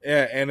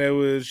 Yeah, and it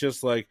was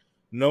just like,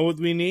 know what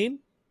we need?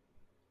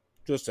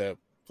 Just a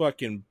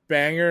fucking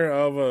banger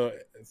of a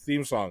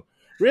theme song.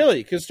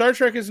 Really? Because Star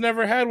Trek has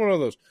never had one of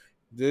those.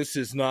 This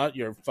is not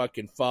your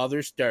fucking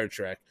father's Star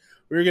Trek.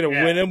 We're going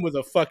to win him with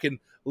a fucking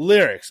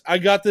lyrics. I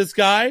got this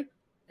guy,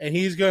 and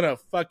he's going to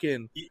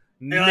fucking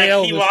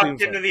nail he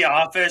walked into the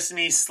office, and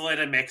he slid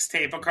a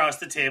mixtape across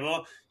the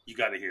table. You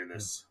got to hear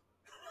this.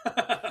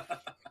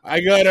 I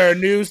got our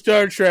new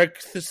Star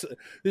Trek. This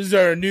is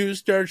our new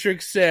Star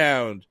Trek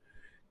sound.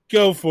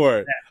 Go for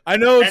it. Yeah. I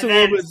know it's a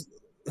little bit...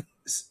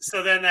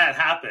 So then that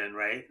happened,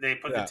 right? They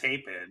put the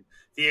tape in.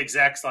 The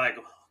exec's like,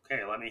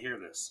 okay, let me hear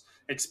this.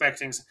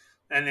 Expecting...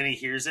 And then he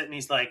hears it, and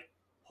he's like,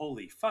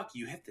 holy fuck,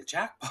 you hit the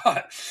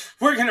jackpot.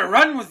 We're going to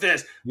run with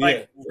this. Yeah.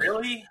 Like,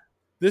 really?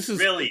 This is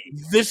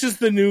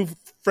the new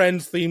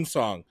Friends theme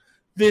song.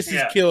 This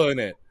is killing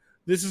it.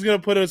 This is going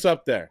to put us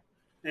up there.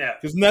 Yeah.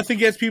 Because nothing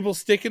gets people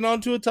sticking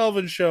onto a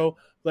television show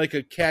like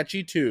a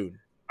catchy tune.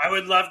 I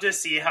would love to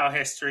see how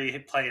history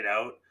had played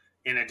out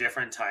in a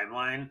different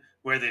timeline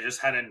where they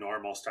just had a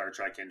normal Star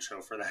Trek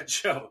intro for that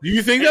show. Do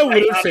you think that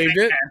would have saved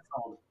it?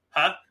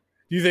 Huh?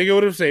 Do you think it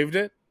would have saved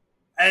it?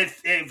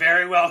 It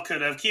very well could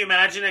have. Can you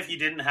imagine if you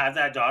didn't have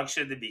that dog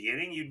shit at the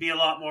beginning? You'd be a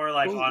lot more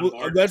like on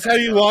board. That's how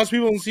you lost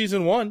people in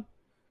season 1.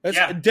 That's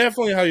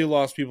definitely how you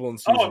lost people in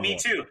season 1. Oh, me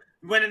too.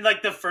 When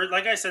like the first,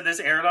 like I said, this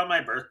aired on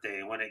my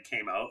birthday when it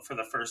came out for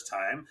the first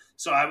time.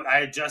 So I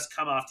had just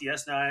come off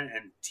DS9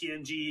 and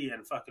TNG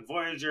and fucking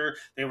Voyager.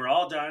 They were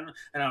all done,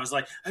 and I was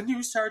like, a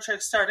new Star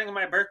Trek starting on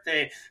my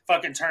birthday.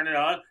 Fucking turn it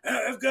on.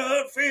 I've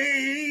got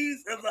faith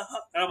of the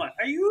heart. And I'm like,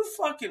 are you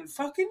fucking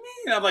me?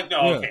 And I'm like,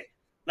 no, okay.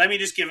 Let me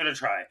just give it a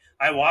try.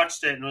 I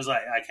watched it and was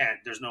like, I can't.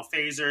 There's no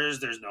phasers.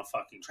 There's no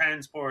fucking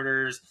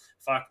transporters.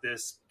 Fuck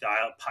this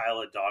pile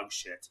of dog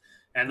shit.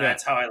 And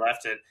that's how I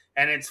left it.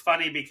 And it's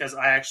funny because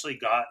I actually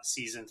got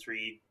season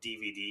 3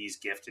 DVDs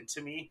gifted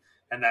to me.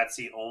 And that's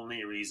the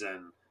only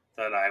reason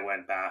that I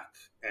went back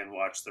and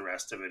watched the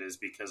rest of it, is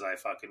because I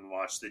fucking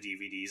watched the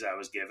DVDs I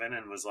was given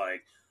and was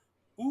like,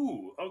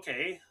 ooh,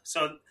 okay.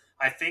 So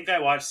I think I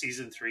watched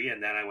season 3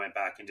 and then I went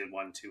back and did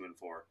 1, 2, and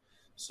 4.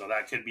 So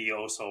that could be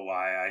also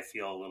why I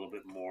feel a little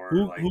bit more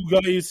Who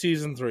got you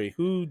season 3?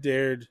 Who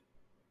dared?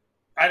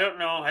 I don't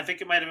know. I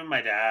think it might have been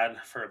my dad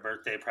for a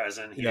birthday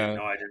present. He didn't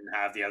know I didn't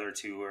have the other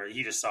 2, or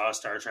he just saw a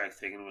Star Trek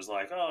thing and was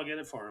like, oh, I'll get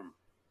it for him.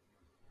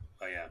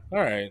 But yeah.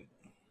 All right.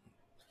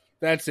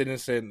 That's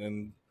innocent.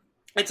 And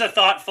it's a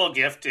thoughtful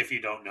gift if you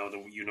don't know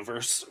the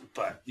universe.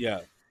 But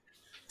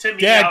to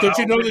me, Dad, don't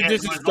you know that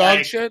this is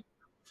dog shit?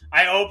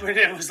 I opened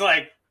it and was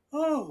like,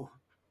 oh,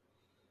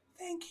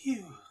 thank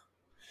you.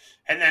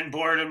 And then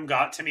boredom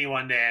got to me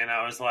one day, and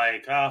I was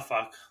like, oh,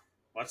 fuck.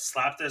 Let's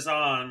slap this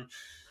on.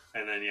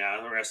 And then,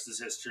 the rest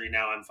is history.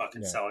 Now I'm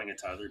fucking selling it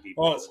to other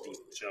people as a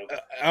decent show.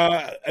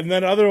 And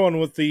that other one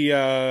with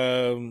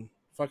the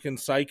fucking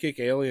psychic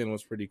alien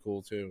was pretty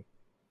cool, too.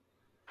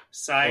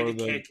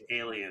 Sidekick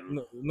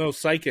alien? No,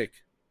 psychic.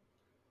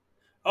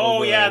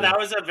 Oh, that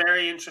was a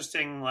very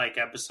interesting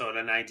episode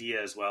and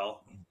idea as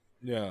well.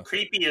 Yeah.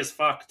 Creepy as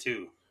fuck,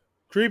 too.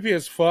 Creepy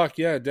as fuck,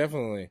 yeah,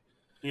 definitely.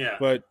 Yeah.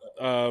 But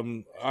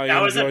that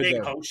was a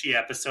big Hoshi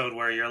episode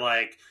where you're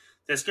like,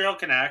 this girl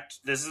can act.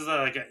 This is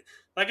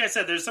like I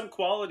said, there's some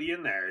quality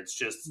in there. It's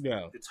just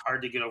it's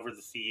hard to get over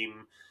the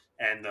theme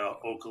and the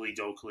Oakley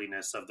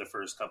Dokley-ness of the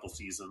first couple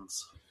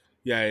seasons.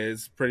 Yeah,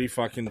 it's pretty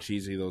fucking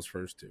cheesy, those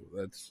first 2.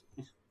 That's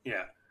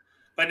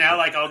But now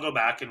I'll go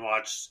back and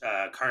watch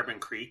Carbon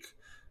Creek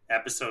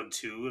episode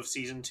 2 of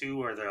season 2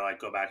 where they're like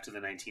go back to the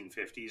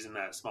 1950s in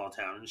that small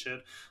town and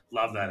shit.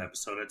 Love that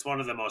episode. It's one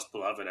of the most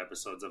beloved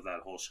episodes of that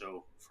whole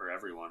show for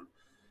everyone.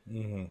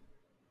 Mm-hmm.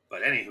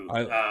 But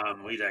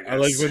anywho, we digress. I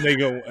like when they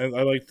go.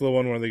 I like the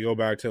one where they go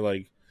back to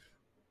like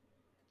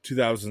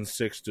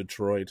 2006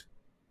 Detroit.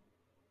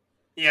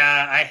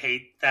 Yeah, I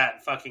hate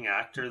that fucking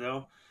actor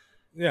though.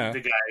 Yeah, the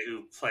guy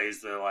who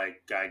plays the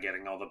like guy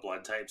getting all the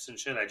blood types and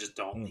shit. I just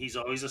don't. He's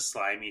always a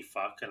slimy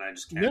fuck, and I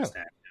just can't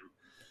stand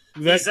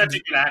him. He's such a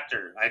good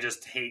actor. I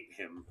just hate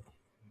him.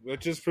 That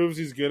just proves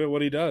he's good at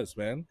what he does,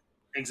 man.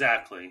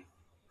 Exactly.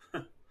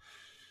 But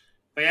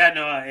yeah,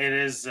 no, it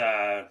is.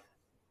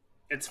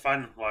 It's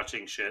fun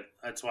watching shit.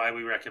 That's why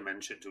we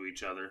recommend shit to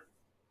each other.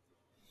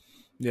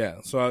 Yeah.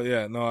 So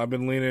yeah, no, I've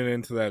been leaning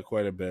into that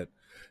quite a bit.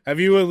 Have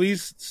you at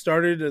least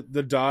started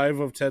the dive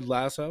of Ted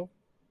Lasso?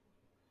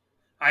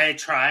 I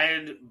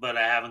tried, but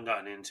I haven't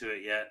gotten into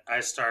it yet. I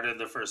started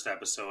the first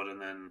episode,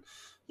 and then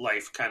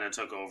life kind of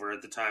took over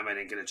at the time. I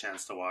didn't get a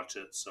chance to watch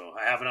it, so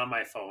I have it on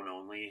my phone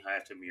only. I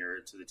have to mirror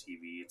it to the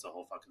TV. It's a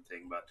whole fucking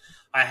thing, but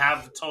I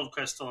have told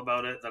Crystal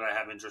about it, that I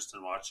have interest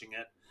in watching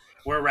it.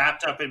 We're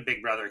wrapped up in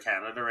Big Brother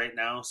Canada right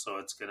now, so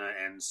it's going to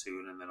end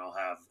soon, and then I'll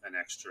have an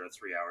extra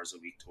 3 hours a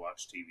week to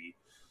watch TV,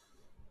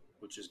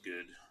 which is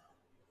good.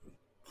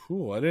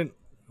 Cool.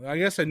 I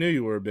guess I knew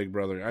you were a Big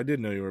Brother. I did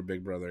know you were a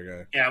Big Brother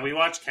guy. Yeah, we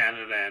watch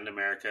Canada and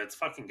America. It's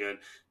fucking good.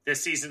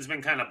 This season's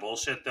been kind of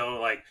bullshit, though.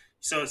 Like,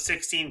 so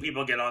 16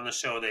 people get on the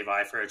show. They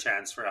vie for a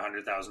chance for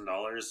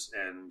 $100,000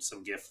 and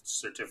some gift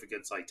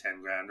certificates, like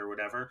 10 grand or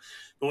whatever.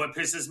 But what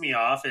pisses me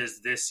off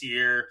is this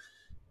year,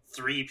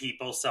 3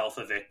 people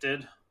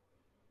self-evicted.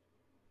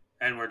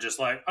 And we're just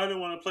like, I don't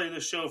want to play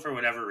the show for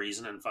whatever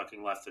reason, and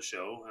fucking left the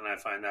show. And I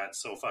find that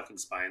so fucking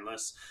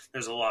spineless.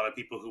 There's a lot of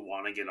people who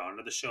want to get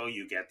onto the show.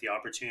 You get the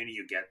opportunity,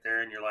 you get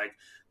there, and you're like,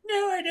 no,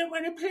 I don't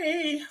want to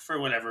play for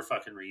whatever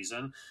fucking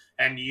reason.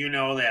 And you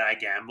know that I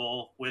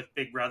gamble with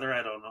Big Brother.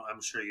 I don't know.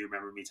 I'm sure you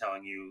remember me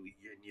telling you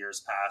in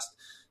years past.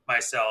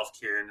 Myself,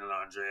 Kieran, and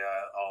Andrea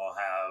all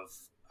have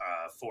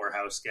 4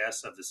 house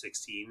guests of the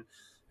 16.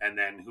 And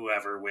then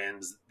whoever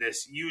wins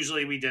this,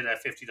 usually we did a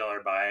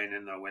 $50 buy-in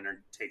and the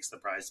winner takes the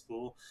prize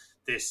pool.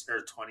 This,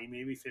 or 20,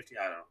 maybe 50,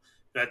 I don't know.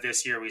 But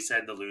this year we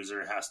said the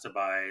loser has to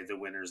buy the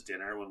winner's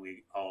dinner when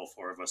we, all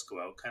 4 of us go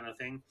out, kind of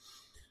thing.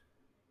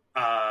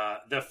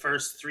 The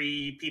first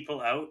 3 people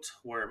out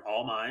were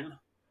all mine.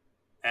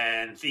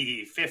 And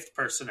the 5th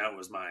person out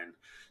was mine.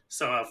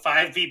 So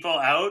 5 people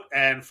out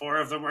and 4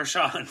 of them were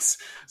Sean's.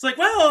 It's like,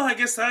 well, I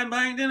guess I'm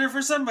buying dinner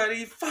for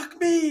somebody. Fuck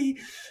me.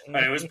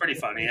 But it was pretty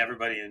funny.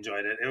 Everybody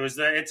enjoyed it.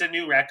 It's a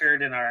new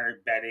record in our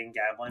betting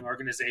gambling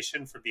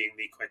organization for being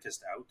the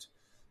quickest out.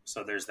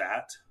 So there's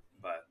that.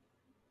 But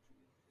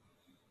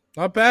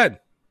not bad.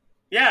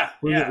 Yeah.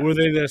 Were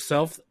they the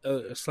self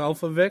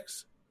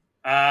evicts?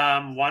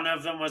 One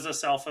of them was a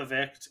self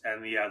evict,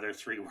 and the other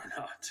 3 were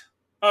not.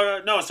 Oh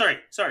no, sorry.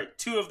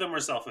 2 of them were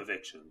self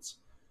evictions.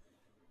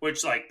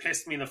 Which, like,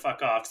 pissed me the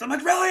fuck off. Because I'm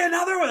like, really?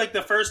 Another one? Like,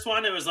 the first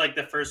one, it was, like,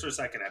 the first or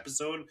second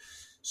episode.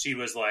 She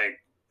was like,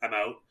 I'm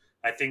out.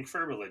 I think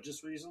for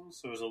religious reasons.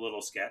 So it was a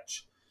little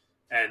sketch.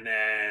 And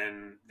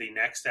then the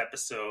next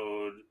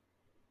episode,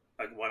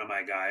 like, one of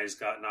my guys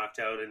got knocked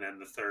out. And then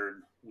the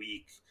 3rd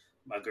week,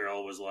 my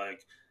girl was,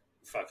 like,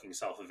 fucking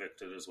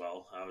self-evicted as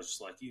well. I was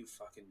just like, you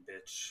fucking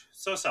bitch.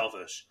 So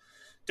selfish.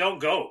 Don't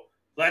go.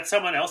 Let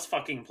someone else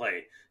fucking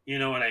play. You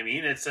know what I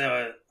mean? It's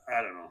I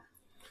don't know.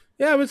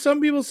 Yeah, but some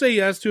people say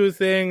yes to a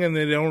thing and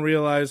they don't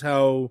realize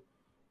how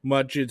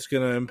much it's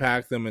going to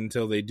impact them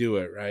until they do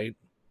it, right?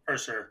 For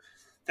sure.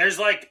 There's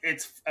like,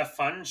 it's a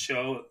fun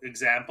show.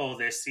 Example,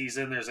 this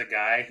season, there's a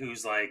guy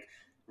who's like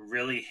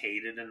really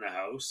hated in the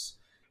house.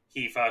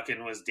 He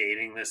fucking was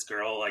dating this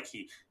girl. Like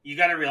you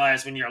got to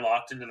realize when you're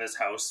locked into this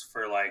house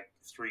for like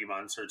 3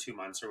 months or 2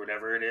 months or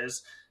whatever it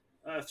is,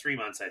 3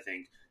 months, I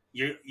think.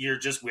 You're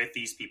just with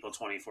these people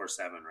 24/7,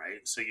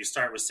 right? So you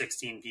start with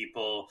 16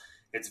 people.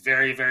 It's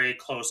very, very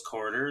close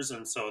quarters,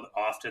 and so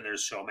often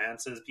there's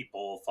showmances.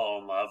 People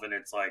fall in love, and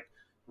it's like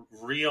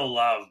real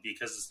love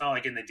because it's not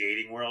like in the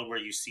dating world where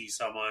you see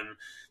someone,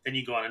 then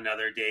you go on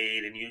another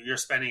date, and you're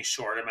spending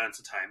short amounts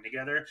of time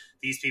together.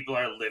 These people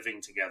are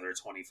living together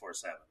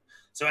 24/7.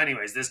 So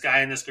anyways, this guy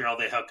and this girl,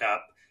 they hook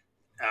up.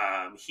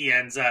 He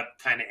ends up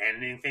kind of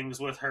ending things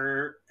with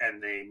her,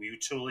 and they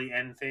mutually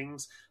end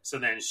things. So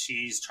then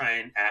she's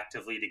trying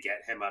actively to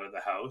get him out of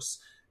the house,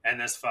 and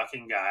this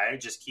fucking guy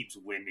just keeps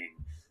winning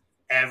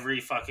every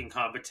fucking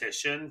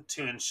competition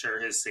to ensure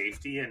his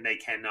safety, and they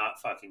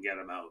cannot fucking get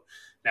him out.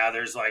 Now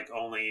there's like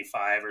only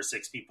 5 or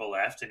 6 people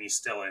left, and he's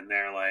still in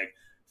there like,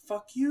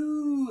 fuck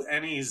you,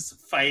 and he's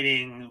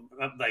fighting,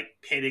 like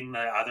pitting the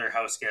other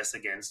house guests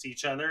against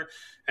each other.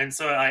 And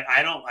so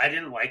I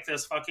didn't like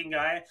this fucking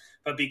guy,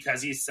 but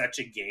because he's such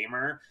a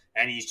gamer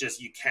and he's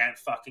just, you can't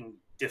fucking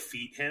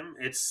defeat him,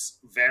 it's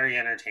very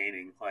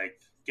entertaining. Like,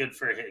 good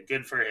for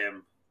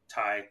him.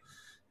 Ty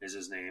is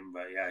his name,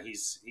 but yeah,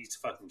 he's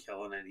fucking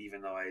killing it.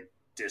 Even though I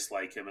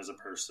dislike him as a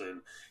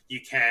person, you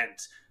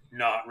can't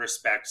not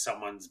respect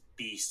someone's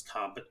beast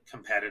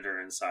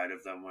competitor inside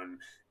of them when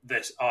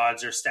the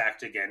odds are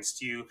stacked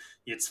against you.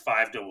 It's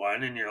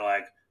 5-1, and you're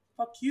like,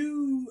 "Fuck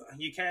you!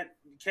 You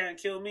can't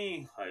kill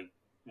me." Like,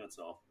 that's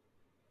all.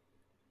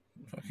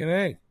 Fucking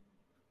A.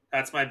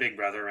 That's my Big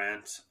Brother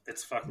rant.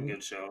 It's a fucking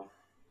good show.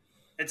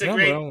 It's a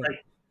great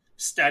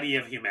study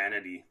of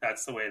humanity.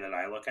 That's the way that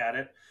I look at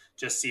it.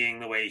 Just seeing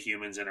the way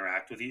humans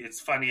interact with you. It's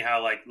funny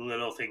how like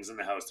little things in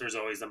the house, there's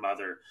always a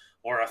mother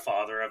or a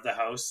father of the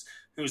house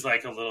who's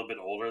like a little bit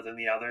older than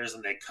the others,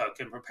 and they cook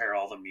and prepare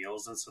all the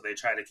meals, and so they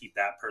try to keep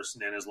that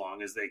person in as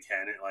long as they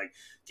can. It like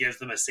gives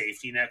them a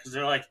safety net, because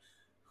they're like,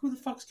 who the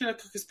fuck's gonna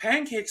cook his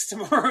pancakes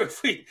tomorrow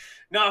if we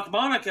knock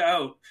Monica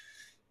out?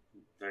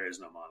 There is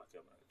no Monica.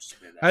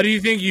 How do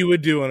you think you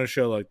would do on a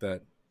show like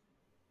that?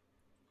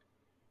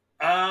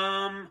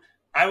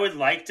 I would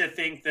like to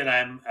think that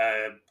I'm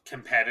a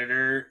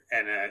competitor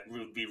and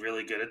would be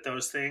really good at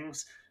those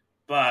things,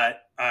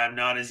 but I'm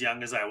not as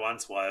young as I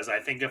once was. I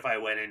think if I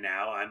went in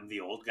now, I'm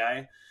the old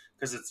guy,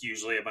 because it's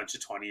usually a bunch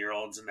of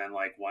 20-year-olds and then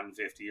like one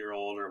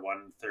 50-year-old or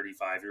one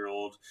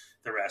 35-year-old.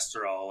 The rest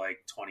are all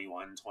like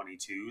 21,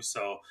 22.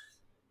 So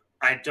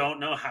I don't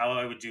know how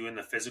I would do in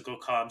the physical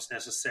comps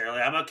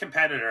necessarily. I'm a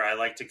competitor. I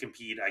like to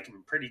compete.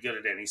 I'm pretty good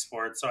at any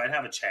sport, so I'd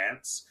have a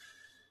chance.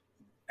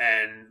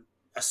 And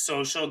a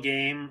social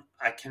game,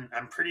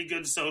 I'm pretty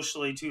good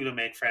socially too, to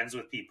make friends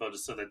with people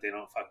just so that they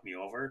don't fuck me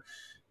over.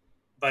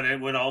 But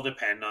it would all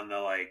depend on the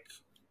like.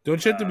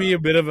 Don't you have to be a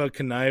bit of a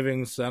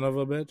conniving son of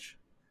a bitch?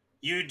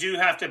 You do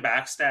have to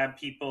backstab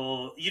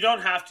people. You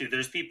don't have to.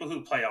 There's people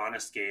who play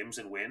honest games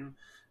and win.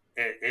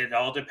 It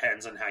all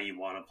depends on how you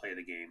want to play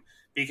the game.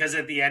 Because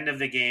at the end of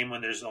the game,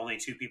 when there's only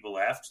 2 people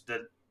left,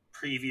 the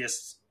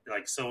previous,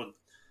 like, so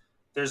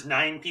there's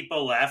 9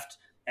 people left,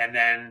 and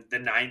then the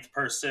 9th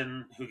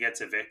person who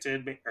gets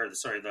evicted,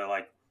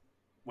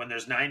 when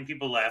there's 9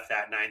 people left,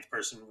 that 9th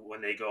person,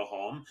 when they go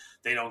home,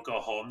 they don't go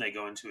home, they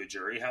go into a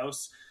jury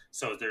house.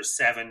 So there's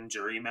 7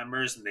 jury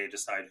members, and they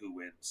decide who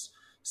wins.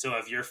 So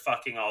if you're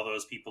fucking all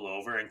those people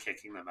over and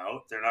kicking them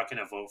out, they're not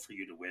going to vote for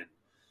you to win.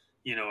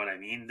 You know what I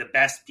mean? The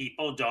best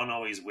people don't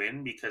always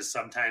win, because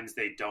sometimes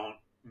they don't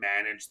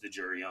manage the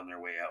jury on their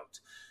way out.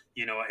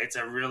 You know, it's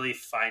a really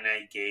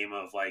finite game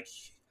of like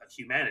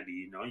humanity.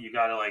 You know, you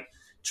got to like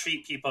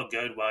treat people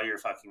good while you're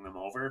fucking them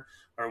over,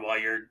 or while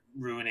you're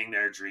ruining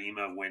their dream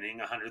of winning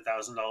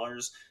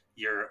 $100,000.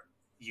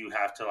 You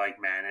have to like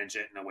manage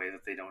it in a way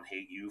that they don't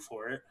hate you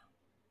for it.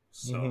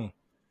 So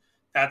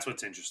that's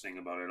what's interesting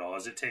about it all,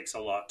 is it takes a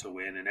lot to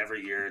win, and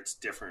every year it's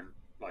different.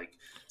 Like,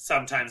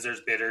 sometimes there's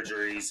bitter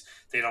juries.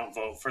 They don't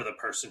vote for the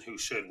person who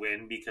should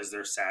win because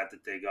they're sad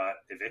that they got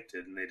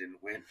evicted and they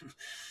didn't win.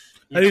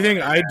 How do you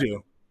think I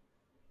do?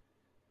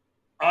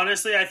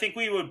 Honestly, I think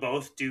we would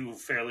both do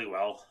fairly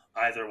well.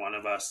 Either one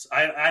of us.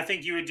 I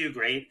think you would do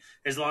great,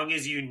 as long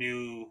as you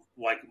knew,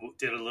 like,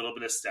 did a little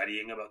bit of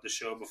studying about the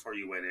show before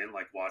you went in,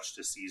 like watched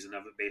a season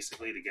of it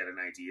basically to get an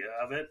idea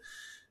of it.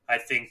 I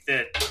think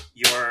that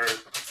your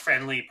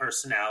friendly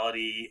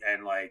personality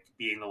and like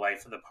being the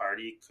life of the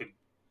party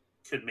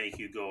could make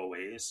you go a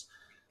ways.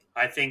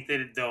 I think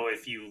that though,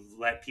 if you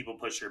let people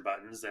push your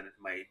buttons, then it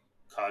might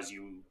cause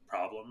you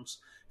problems.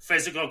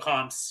 Physical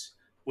comps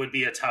would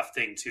be a tough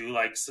thing too.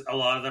 Like, a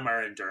lot of them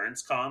are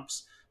endurance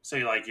comps. So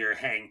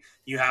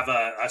you have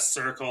a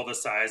circle the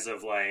size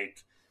of like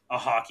a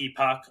hockey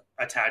puck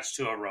attached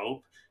to a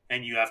rope,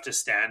 and you have to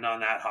stand on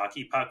that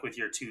hockey puck with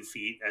your 2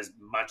 feet as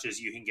much as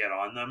you can get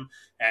on them,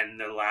 and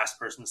the last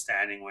person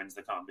standing wins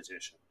the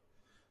competition.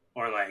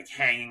 Or like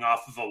hanging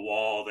off of a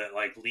wall that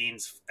like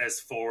leans as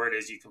forward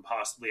as you can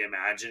possibly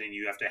imagine, and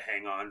you have to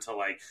hang on to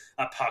like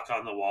a puck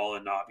on the wall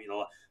and not be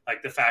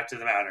like. The fact of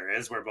the matter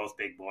is, we're both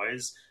big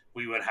boys.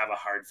 We would have a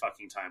hard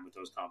fucking time with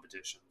those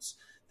competitions.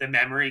 The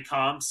memory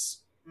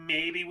comps,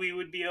 maybe we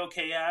would be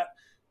okay at,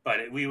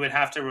 but we would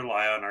have to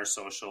rely on our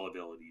social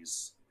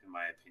abilities, in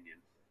my opinion.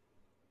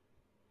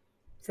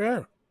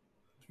 Fair.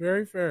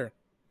 Very fair.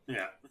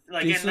 Yeah.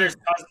 Like, and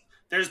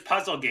there's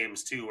puzzle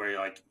games too, where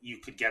like you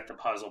could get the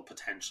puzzle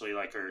potentially,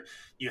 like, or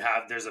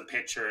there's a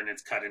picture and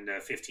it's cut into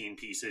 15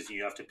 pieces, and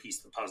you have to piece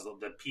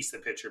the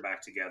picture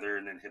back together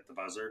and then hit the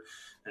buzzer,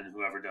 and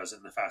whoever does it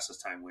in the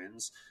fastest time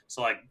wins.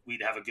 So like,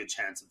 we'd have a good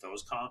chance at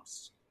those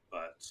comps,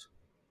 but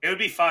it would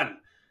be fun.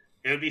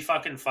 It would be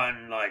fucking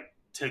fun, like,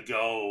 to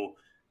go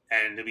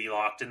and to be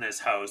locked in this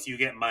house. You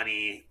get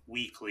money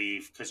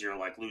weekly because you're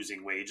like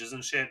losing wages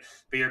and shit,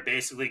 but you're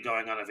basically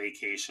going on a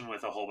vacation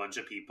with a whole bunch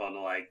of people to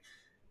like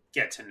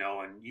get to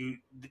know. And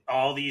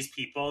all these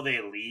people,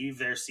 they leave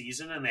their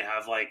season and they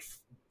have like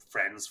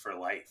friends for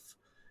life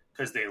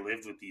because they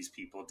lived with these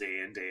people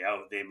day in, day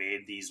out. They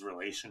made these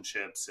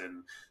relationships,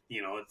 and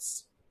you know,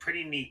 it's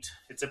pretty neat.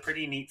 It's a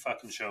pretty neat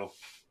fucking show.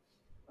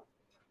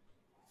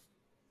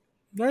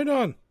 Right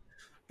on.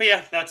 But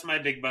yeah, that's my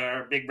Big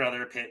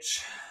Brother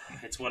pitch.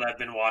 It's what I've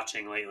been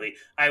watching lately.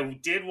 I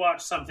did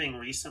watch something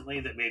recently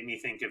that made me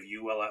think of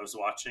you while I was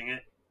watching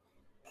it.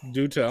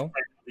 Do tell. I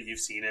know that you've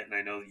seen it, and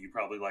I know that you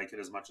probably like it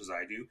as much as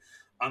I do.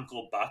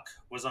 Uncle Buck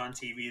was on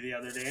TV the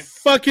other day.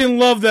 Fucking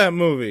love that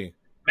movie.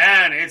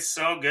 Man, it's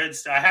so good.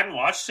 I hadn't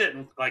watched it,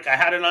 and like, I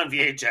had it on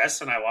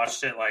VHS, and I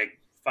watched it like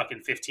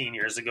fucking 15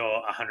 years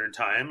ago 100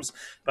 times,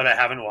 but I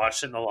haven't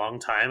watched it in a long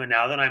time. And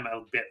now that I'm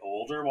a bit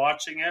older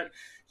watching it,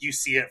 you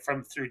see it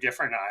through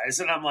different eyes,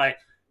 and I'm like,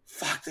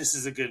 fuck, this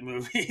is a good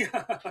movie.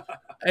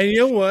 And you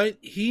know what?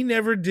 He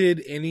never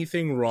did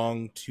anything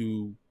wrong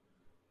to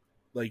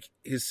like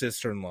his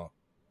sister-in-law.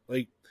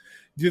 Like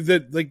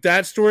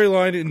that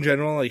storyline in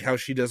general, like how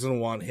she doesn't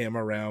want him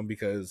around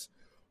because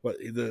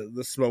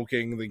the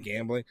smoking, the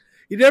gambling.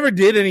 He never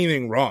did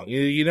anything wrong.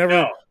 He never.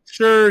 No.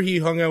 Sure, he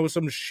hung out with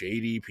some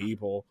shady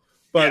people,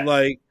 but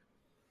like,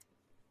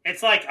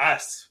 it's like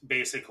us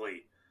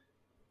basically.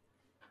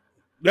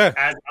 Yeah,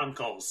 as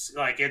uncles,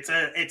 like it's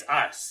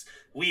us.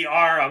 We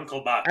are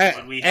Uncle Buck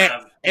when we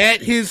have.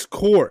 At his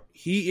core,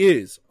 he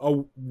is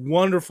a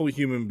wonderful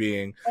human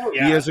being. Oh,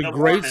 yeah. He has a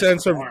great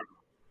sense of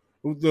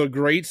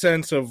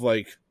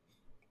like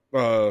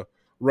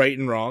right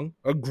and wrong.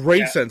 A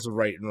great sense of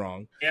right and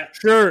wrong. Yeah.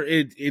 Sure,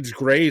 it's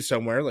gray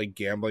somewhere, like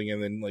gambling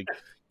and then like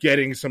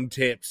getting some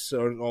tips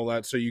and all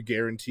that, so you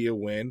guarantee a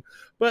win.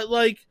 But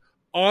like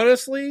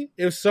honestly,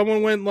 if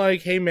someone went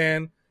like, "Hey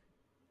man,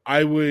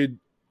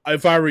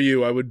 if I were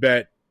you, I would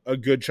bet a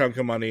good chunk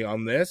of money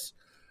on this,"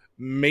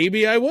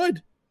 maybe I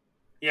would.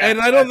 Yeah, and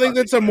I don't think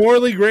that's a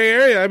morally gray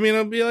area. I mean,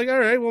 I'll be like, all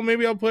right, well,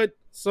 maybe I'll put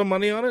some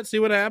money on it, see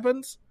what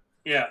happens.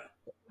 Yeah.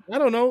 I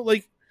don't know.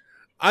 Like,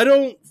 I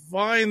don't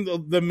find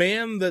the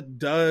man that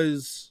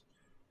does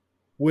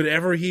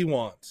whatever he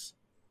wants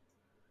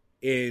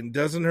and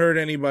doesn't hurt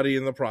anybody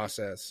in the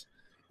process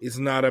is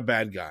not a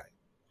bad guy.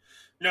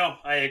 No,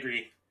 I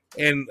agree.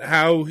 And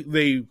how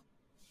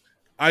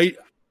I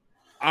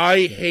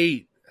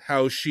hate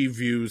how she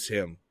views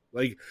him.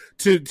 Like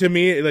to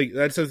me, like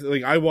that's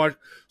I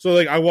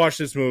watch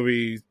this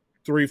movie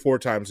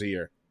 3-4 times a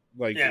year.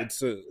 Like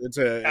it's a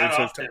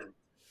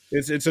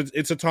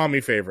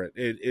Tommy favorite.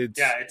 It's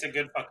it's a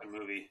good fucking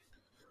movie.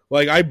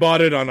 Like I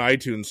bought it on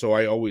iTunes, so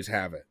I always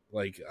have it.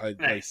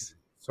 Nice.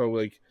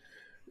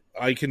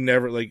 I can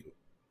never like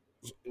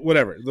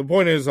whatever. The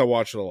point is, I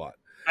watch it a lot.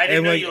 I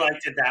didn't know you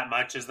liked it that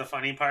much. Is the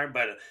funny part,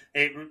 but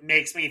it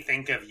makes me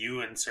think of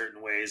you in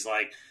certain ways.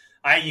 Like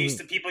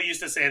people used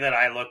to say that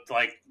I looked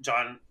like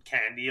John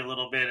Candy a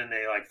little bit, and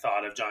they like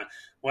thought of John.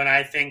 When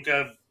I think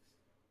of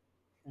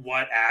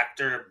what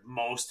actor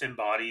most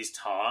embodies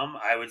Tom,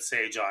 I would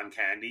say John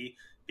Candy,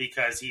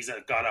 because he's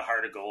got a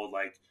heart of gold.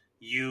 Like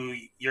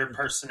your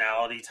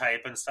personality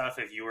type and stuff.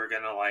 If you were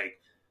gonna like,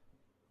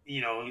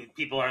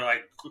 people are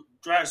like,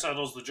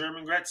 Draisaitl's the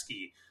German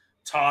Gretzky.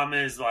 Tom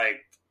is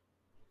like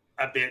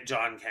a bit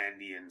John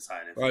Candy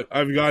inside of him.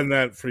 I've gotten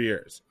that for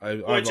years.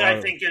 Which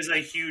I think is a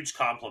huge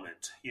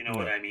compliment. You know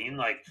what I mean?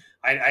 Like,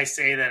 I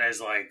say that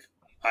as like,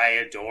 I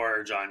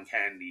adore John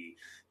Candy.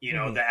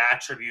 The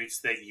attributes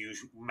that you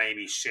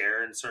maybe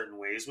share in certain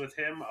ways with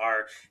him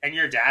and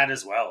your dad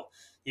as well.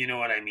 You know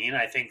what I mean?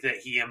 I think that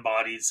he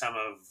embodied some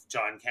of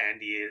John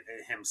Candy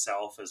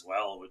himself as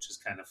well, which is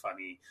kind of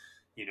funny.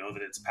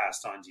 That it's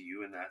passed on to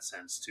you in that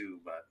sense too,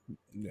 but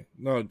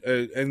no,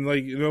 and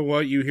like, you know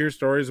what, you hear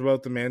stories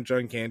about the man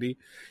John Candy.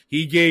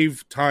 He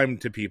gave time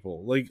to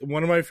people. Like,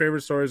 one of my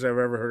favorite stories I've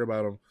ever heard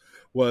about him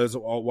was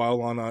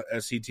while on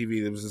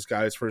SCTV. There was this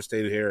guy's first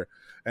day here,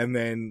 and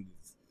then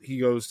he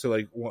goes to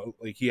like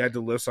he had to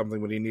lift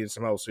something, but he needed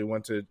some help, so he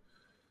went to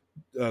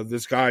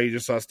this guy he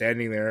just saw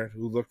standing there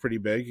who looked pretty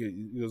big.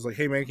 He was like,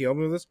 "Hey man, can you help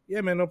me with this?"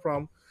 "Yeah man, no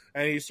problem."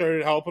 And he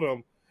started helping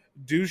him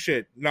do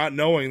shit, not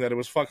knowing that it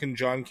was fucking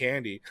John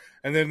Candy.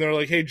 And then they're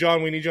like, "Hey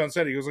John, we need you on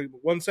set." He goes like,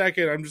 "1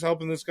 second, I'm just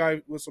helping this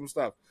guy with some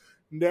stuff."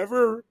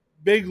 Never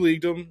big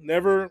leagued him.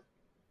 Never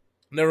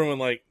went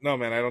like, "No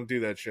man, I don't do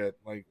that shit."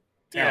 Like,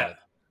 talent.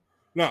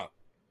 No,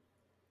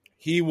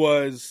 he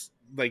was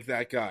like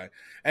that guy.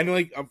 And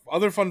like,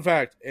 other fun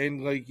fact,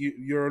 and like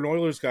you're an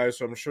Oilers guy,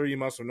 so I'm sure you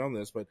must have known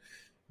this, but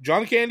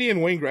John Candy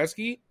and Wayne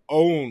Gretzky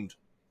owned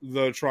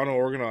the Toronto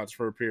Argonauts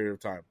for a period of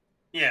time.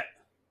 Yeah,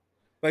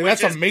 like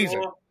that's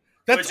amazing. Cool.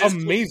 That's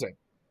amazing. Cool.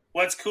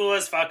 What's cool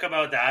as fuck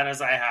about that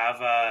is I have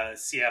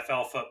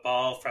CFL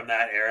football from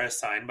that era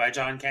signed by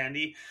John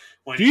Candy.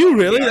 Do you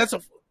really? That's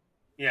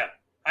yeah.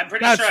 I'm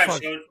pretty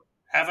sure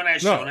haven't I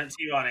shown it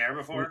to you on air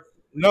before?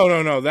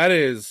 No. That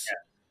is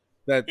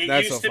that.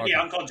 It used to be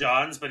Uncle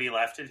John's, but he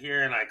left it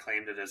here, and I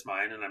claimed it as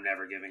mine, and I'm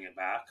never giving it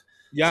back.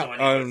 Yeah. So when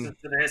you listen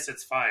to this,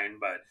 it's fine,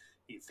 but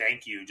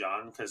thank you,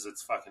 John, because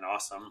it's fucking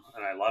awesome,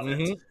 and I love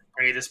it.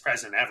 Greatest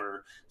present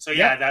ever. So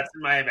that's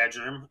in my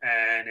bedroom,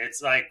 and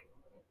it's like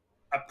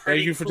a pretty.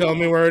 Thank you for telling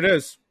me where it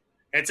is.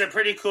 It's a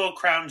pretty cool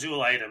crown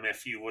jewel item,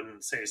 if you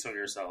wouldn't say so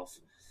yourself.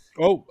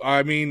 Oh,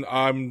 I mean,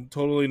 I'm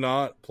totally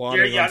not plotting.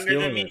 You're younger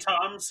than me,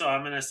 Tom, so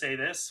I'm going to say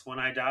this: when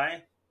I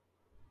die,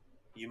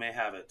 you may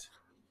have it.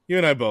 You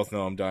and I both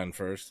know I'm dying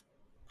first.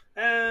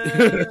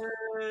 You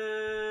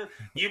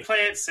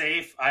play it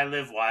safe. I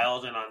live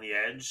wild and on the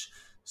edge,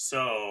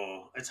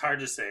 so it's hard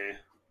to say.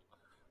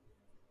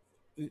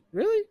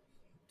 Really?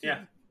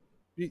 Yeah.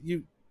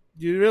 You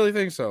really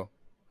think so?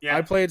 Yeah.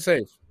 I play it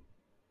safe.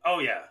 Oh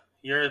yeah,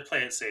 you're play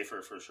it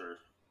safer for sure.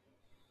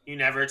 You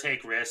never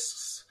take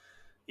risks.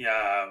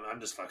 Yeah, I'm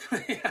just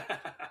fucking.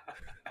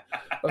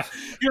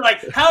 You're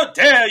like, how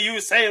dare you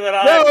say that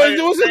I? No,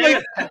 it wasn't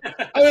like.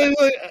 I mean,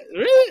 like,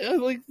 really? I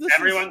was like,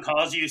 Everyone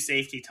calls you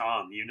Safety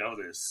Tom. You know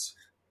this.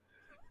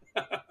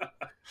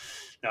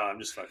 No, I'm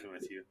just fucking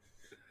with you.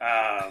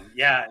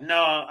 Yeah,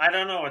 no, I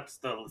don't know what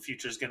the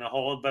future's gonna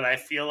hold, but I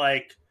feel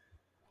like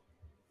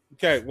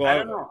Okay, well, I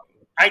don't know.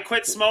 I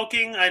quit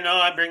smoking. I know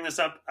I bring this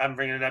up. I'm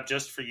bringing it up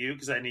just for you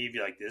because I know you'd be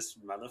like this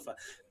motherfucker.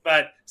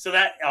 But so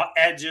that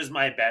edges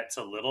my bets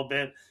a little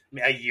bit.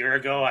 A year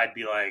ago, I'd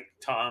be like,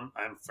 Tom,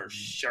 I'm for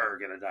sure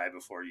gonna die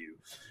before you.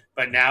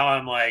 But now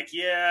I'm like,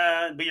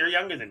 yeah, but you're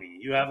younger than me.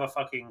 You have a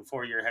fucking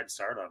 4-year head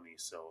start on me.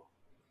 So,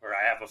 or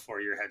I have a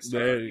 4-year head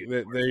start. there, on you.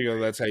 there you go.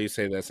 That's how you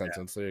say that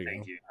sentence. Yeah, there you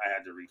thank go. you. I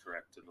had to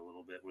recorrect it a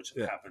little bit, which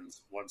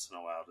happens once in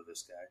a while to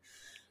this guy.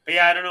 But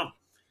yeah, I don't know.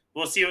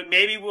 We'll see.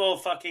 Maybe we'll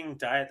fucking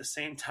die at the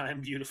same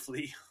time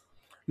beautifully.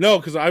 No,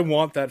 because I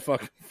want that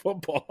fucking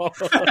football.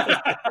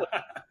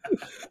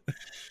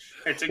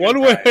 It's a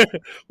one good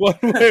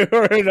way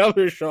or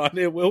another, Sean,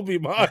 it will be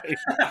mine.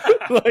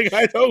 Like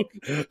I don't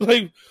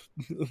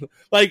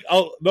like.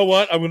 I'll know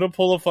what I'm gonna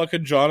pull a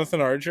fucking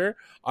Jonathan Archer.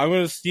 I'm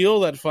gonna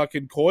steal that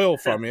fucking coil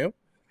from you,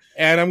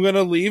 and I'm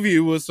gonna leave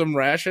you with some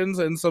rations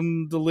and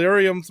some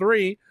Delirium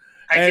 3.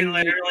 I can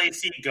literally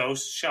see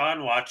Ghost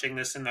Sean watching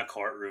this in the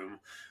courtroom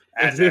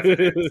as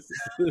evidence.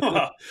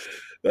 No,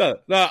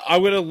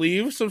 I'm gonna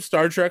leave some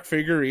Star Trek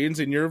figurines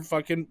in your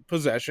fucking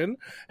possession,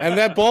 and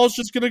that ball's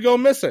just gonna go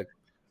missing.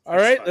 All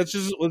right, that's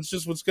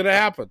just what's gonna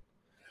happen.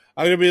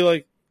 I'm gonna be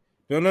like,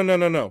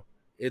 no,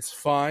 it's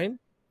fine.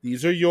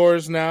 These are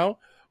yours now,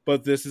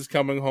 but this is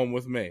coming home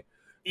with me.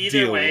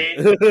 Either way,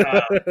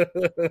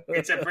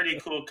 it's a pretty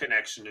cool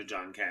connection to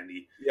John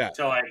Candy. Yeah,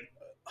 to like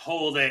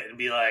hold it and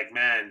be like,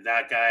 man,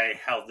 that guy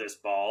held this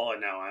ball,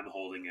 and now I'm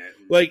holding it.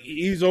 Like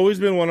he's always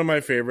been one of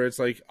my favorites.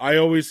 Like I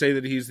always say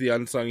that he's the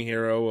unsung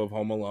hero of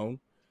Home Alone.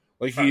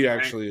 Like he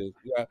actually is.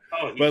 Yeah.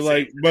 Oh,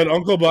 but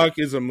Uncle Buck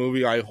is a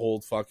movie I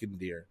hold fucking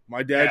dear.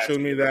 My dad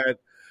showed me that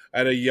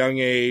at a young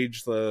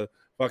age. The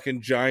fucking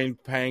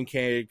giant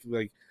pancake,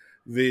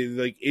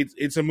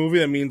 it's a movie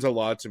that means a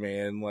lot to me.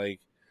 And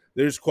like,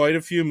 there's quite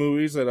a few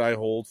movies that I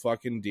hold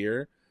fucking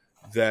dear.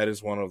 That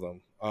is one of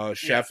them.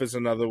 Chef is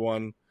another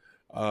one.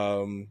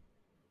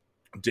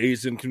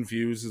 Dazed and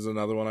Confused is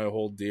another one I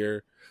hold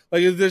dear.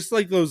 Like there's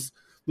like those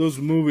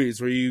movies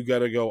where you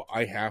gotta go,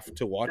 I have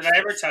to watch. Did I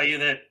ever tell you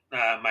that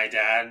my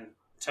dad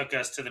took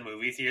us to the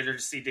movie theater to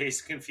see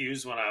Dazed and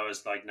Confused when I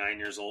was like 9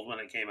 years old when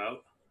it came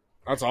out?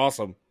 That's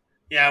awesome.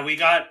 Yeah, we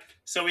go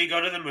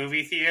to the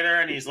movie theater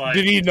and he's like,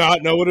 did he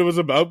not know what it was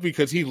about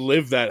because he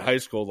lived that high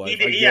school life?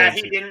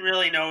 He didn't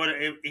really know what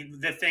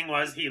the thing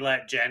was. He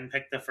let Jen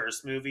pick the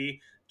first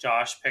movie,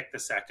 Josh picked the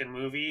second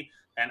movie,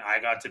 and I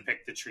got to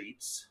pick the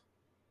treats.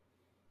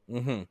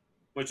 Mm-hmm.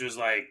 Which was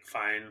like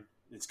fine.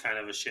 It's kind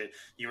of a shit.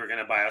 You were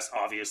gonna buy us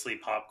obviously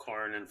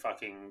popcorn and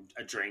fucking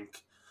a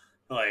drink.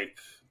 Like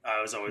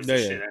I was always the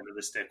shit end of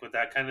the stick with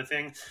that kind of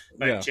thing.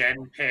 But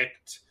Jen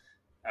picked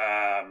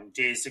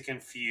Dazed and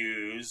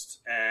Confused,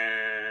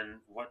 and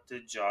what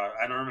did Josh?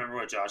 I don't remember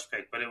what Josh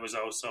picked, but it was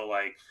also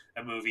like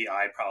a movie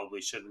I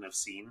probably shouldn't have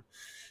seen.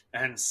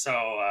 And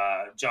so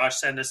Josh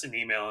sent us an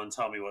email and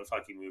tell me what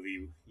fucking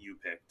movie you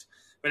picked.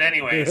 But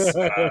anyways,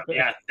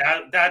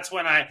 that's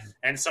when I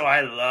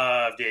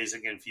love Dazed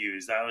and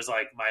Confused. That was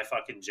like my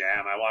fucking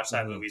jam. I watched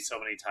that movie so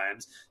many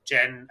times.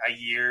 Jen, a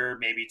year,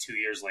 maybe 2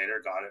 years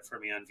later, got it for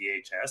me on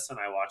VHS, and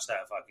I watched that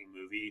fucking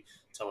movie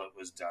till it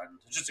was done.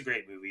 It's just a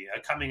great movie, a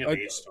coming of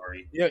age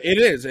story. Yeah, it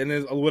is. And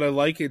what I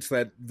like, it's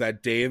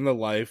that day in the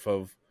life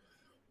of,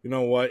 you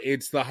know what?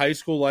 It's the high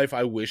school life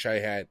I wish I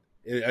had.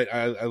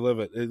 I live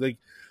it.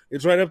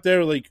 It's right up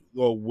there. Like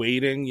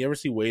Waiting. You ever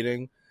see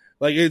Waiting?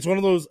 Like it's one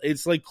of those.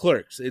 It's like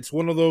Clerks. It's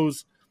one of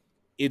those.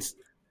 It's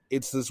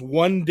this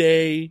one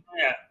day.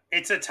 Yeah,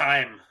 it's a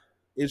time.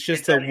 It's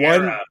just a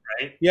one. Era,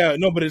 right? Yeah,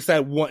 no, but it's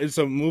that one. It's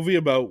a movie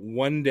about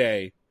one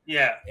day.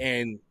 Yeah,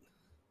 and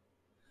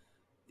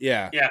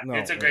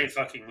it's a great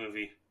fucking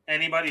movie.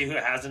 Anybody who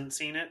hasn't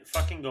seen it,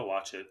 fucking go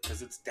watch it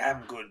because it's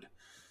damn good.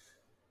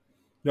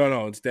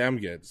 No, it's damn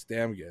good. It's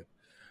damn good.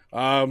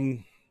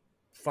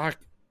 Fuck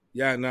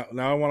yeah. Now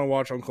I want to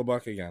watch Uncle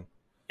Buck again.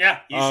 Yeah,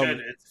 you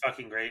should. It's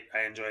fucking great.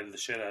 I enjoyed the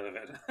shit out of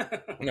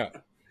it. Yeah,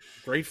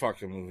 great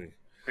fucking movie.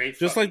 Great,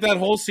 just like that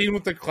whole scene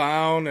with the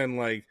clown and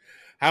like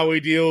how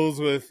he deals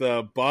with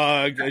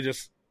Bug. I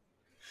just,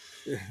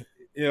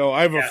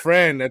 I have a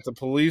friend at the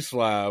police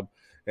lab,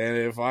 and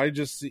if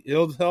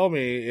he'll tell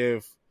me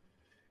if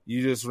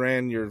you just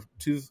ran your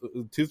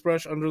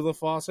toothbrush under the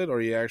faucet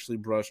or you actually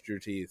brushed your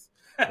teeth.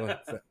 Like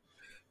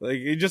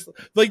it just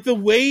like the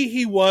way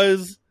he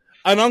was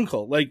an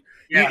uncle. Like,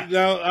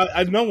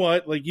 I know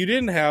what, like you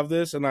didn't have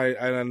this, and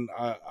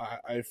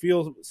I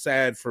feel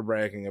sad for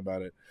bragging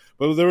about it.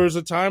 But there was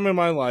a time in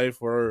my life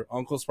where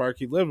Uncle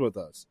Sparky lived with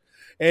us,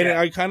 and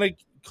I kind of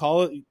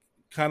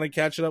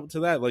catch it up to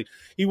that. Like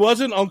he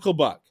wasn't Uncle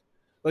Buck,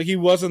 like he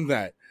wasn't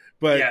that,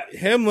 but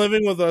him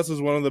living with us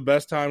is one of the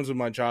best times of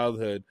my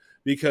childhood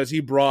because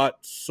he brought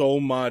so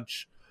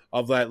much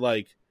of that,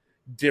 like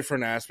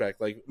different aspect.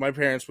 Like my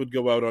parents would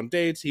go out on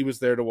dates. He was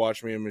there to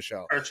watch me and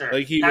Michelle. For sure.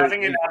 Like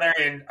Having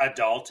another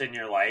adult in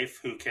your life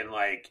who can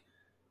like,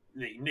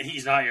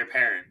 he's not your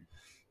parent,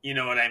 you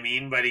know what I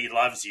mean? But he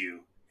loves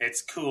you.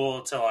 It's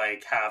cool to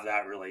like have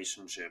that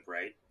relationship,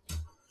 right?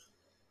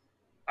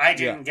 I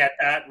didn't get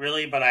that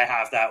really, but I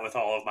have that with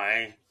all of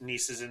my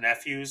nieces and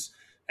nephews,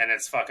 and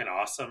it's fucking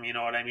awesome. You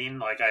know what I mean?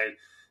 Like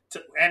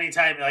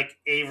anytime, like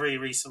Avery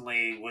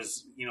recently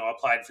was,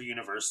 applied for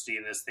university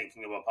and is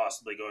thinking about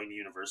possibly going to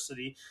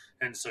university.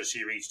 And so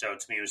she reached out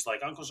to me. It was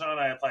like, Uncle Sean,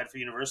 I applied for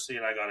university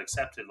and I got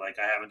accepted. Like,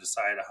 I haven't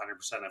decided 100%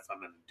 if I'm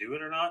going to do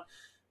it or not.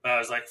 But I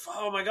was like,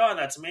 oh my God,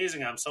 that's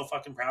amazing. I'm so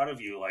fucking proud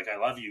of you. Like, I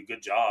love you.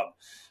 Good job.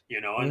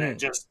 And it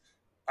just,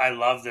 I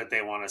love that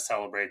they want to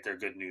celebrate their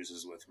good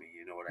newses with me.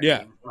 You know what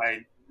I mean? My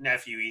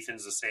nephew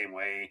Ethan's the same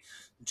way.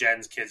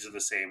 Jen's kids are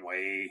the same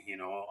way.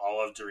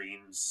 All of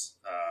Doreen's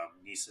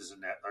nieces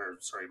and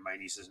my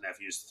nieces and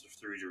nephews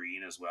through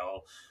Doreen as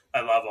well. I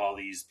love all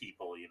these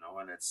people, and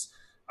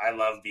I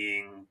love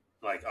being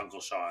like Uncle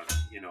Sean.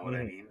 You know what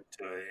I mean?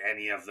 To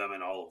any of them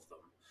and all of them.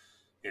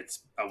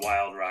 It's a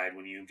wild ride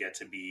when you get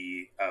to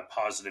be a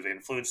positive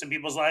influence in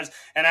people's lives.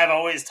 And I've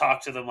always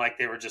talked to them like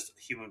they were just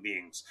human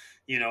beings.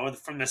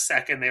 From the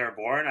second they were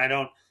born, I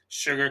don't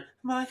I'm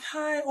like,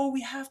 hi,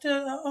 we have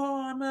to,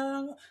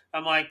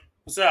 I'm like,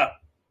 what's up?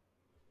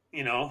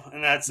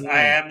 And that's,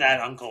 I am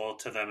that uncle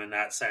to them in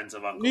that sense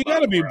of uncle. You got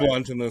to be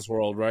blunt in this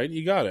world, right?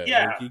 You got it.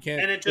 Yeah. Like, you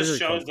can't, and it just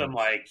shows them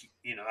like,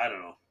 I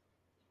don't know.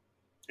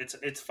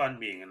 It's fun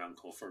being an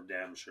uncle for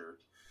damn sure.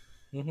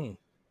 Mm-hmm.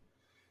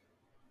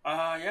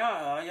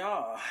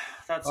 Yeah.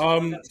 That's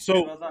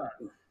so about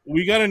that.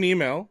 We got an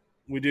email.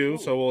 We do. Ooh.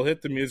 So we'll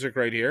hit the music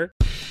right here.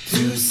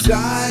 2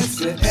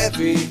 sides to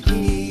every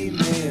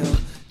email.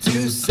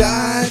 2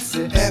 sides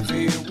to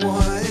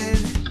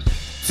everyone.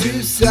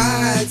 2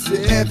 sides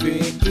to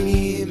every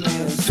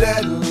email.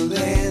 Settle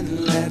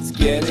in. Let's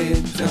get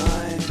it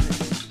done.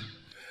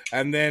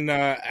 And then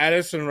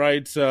Addison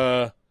writes,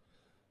 so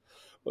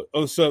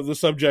the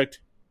subject,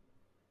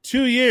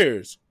 2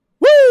 years.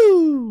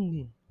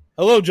 Woo!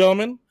 Hello,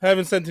 gentlemen.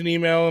 Haven't sent an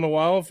email in a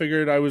while.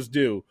 Figured I was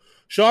due.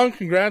 Sean,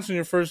 congrats on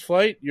your first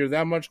flight. You're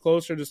that much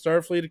closer to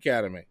Starfleet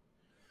Academy.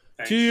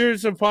 Thanks. 2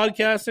 years of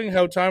podcasting,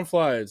 how time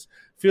flies.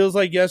 Feels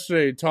like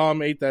yesterday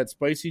Tom ate that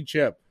spicy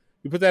chip.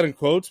 You put that in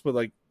quotes, but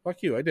like,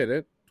 fuck you, I did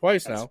it.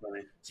 Twice now.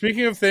 Funny.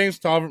 Speaking of things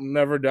Tom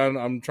never done,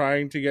 I'm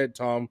trying to get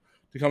Tom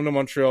to come to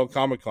Montreal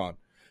Comic-Con.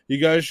 You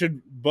guys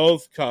should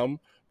both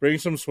come, bring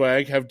some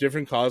swag, have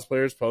different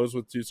cosplayers pose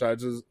with two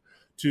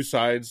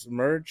sides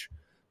merch.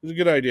 It's a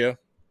good idea.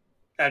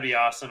 That'd be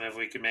awesome if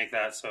we could make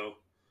that so.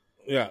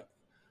 Yeah.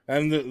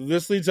 And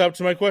this leads up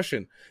to my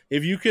question.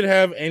 If you could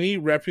have any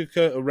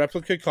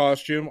replica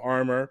costume,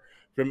 armor,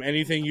 from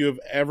anything you have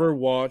ever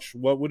watched,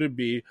 what would it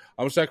be?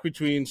 I'm stuck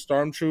between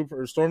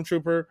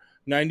Stormtrooper,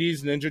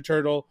 90s Ninja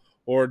Turtle,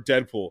 or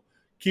Deadpool.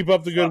 Keep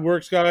up the good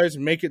works, guys.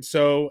 Make it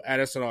so,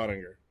 Addison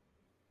Ottinger.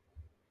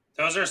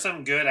 Those are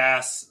some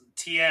good-ass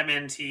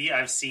TMNT.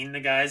 I've seen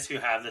the guys who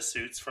have the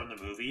suits from the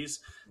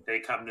movies. They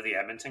come to the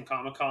Edmonton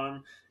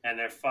Comic-Con, and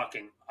they're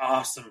fucking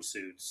awesome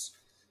suits.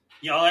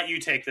 I'll let you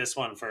take this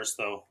one first,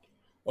 though.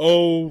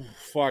 Oh,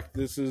 fuck.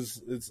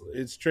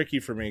 It's tricky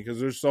for me, because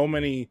there's so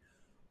many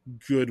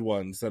good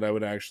ones that I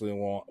would actually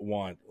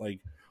want.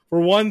 Like, for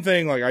one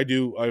thing, like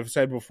I've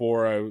said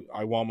before,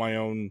 I want my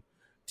own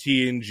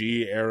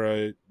TNG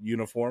era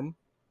uniform.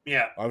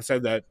 Yeah. I've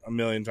said that a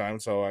million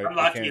times, so I'm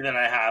lucky that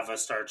I have a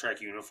Star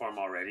Trek uniform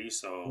already,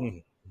 so...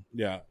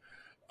 Yeah.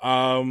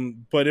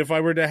 But if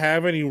I were to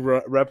have any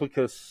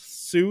replica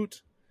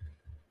suit,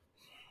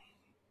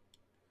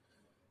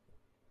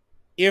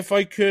 if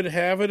I could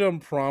have it on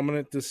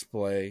prominent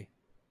display,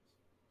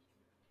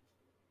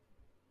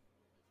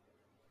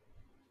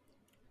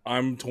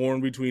 I'm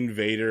torn between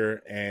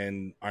Vader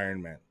and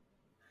Iron Man.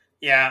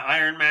 Yeah,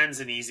 Iron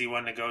Man's an easy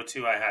one to go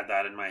to. I had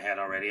that in my head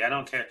already. I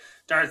don't care.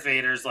 Darth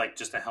Vader's like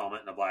just a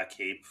helmet and a black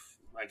cape.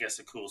 I guess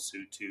a cool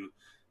suit too.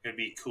 It'd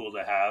be cool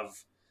to have.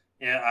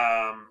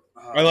 Yeah.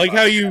 I like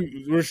how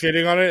you were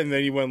shitting on it, and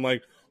then you went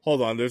like,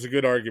 "Hold on, there's a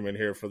good argument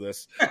here for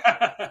this."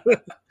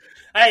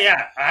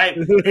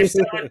 If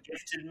someone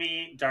gifted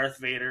me Darth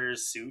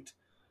Vader's suit,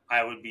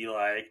 I would be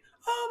like,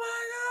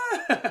 "Oh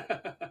my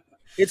god!"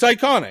 It's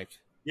iconic.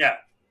 Yeah.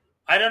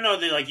 I don't know.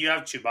 You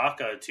have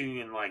Chewbacca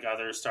too, and like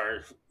other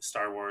Star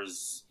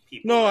Wars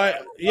people. No,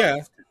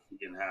 you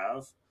can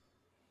have.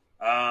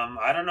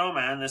 I don't know,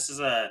 man. This is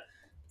a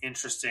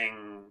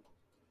interesting.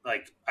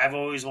 Like, I've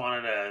always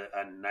wanted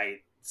a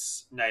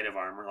knight of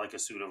armor, like a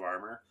suit of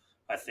armor.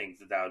 I think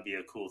that would be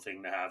a cool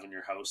thing to have in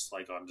your house,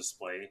 like on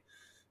display.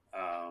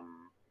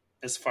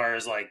 As far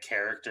as like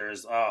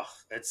characters,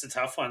 it's a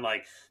tough one.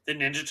 Like the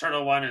Ninja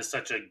Turtle one is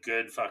such a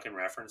good fucking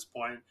reference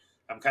point.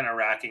 I'm kind of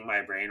racking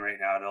my brain right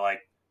now to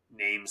like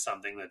name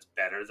something that's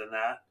better than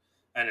that,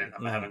 and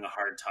I'm having a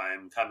hard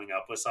time coming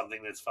up with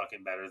something that's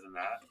fucking better than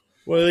that.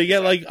 Well, they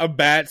get like a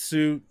bat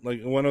suit,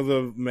 like one of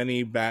the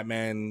many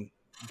Batman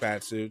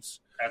bat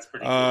suits. That's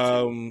pretty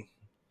cool.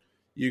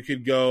 You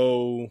could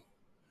go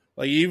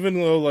like, even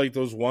though like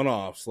those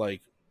one-offs,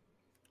 like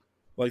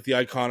like the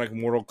iconic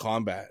Mortal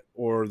Kombat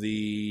or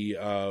the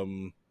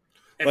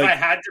If I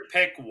had to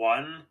pick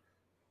one,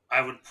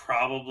 I would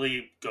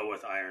probably go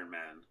with Iron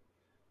Man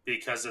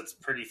because it's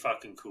pretty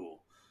fucking cool.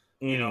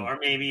 You know, or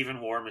maybe even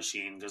War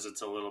Machine because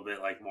it's a little bit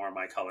like more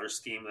my color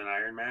scheme than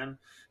Iron Man.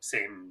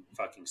 Same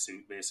fucking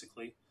suit,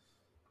 basically.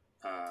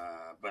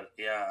 But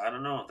yeah, I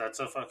don't know. That's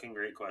a fucking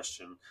great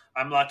question.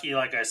 I'm lucky,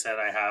 like I said,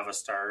 I have a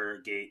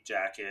Stargate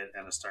jacket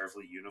and a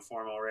Starfleet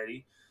uniform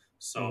already.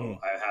 So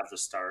I have the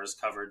stars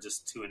covered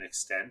just to an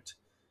extent.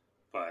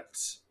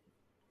 But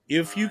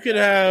if you could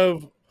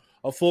have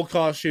a full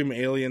costume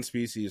alien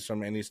species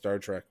from any Star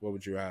Trek, what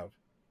would you have?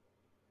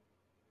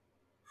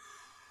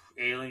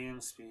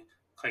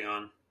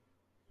 Klingon.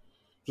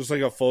 Just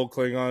like a full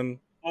Klingon?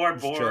 Or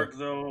Borg,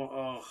 though.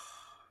 Oh.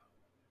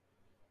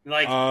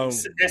 Like,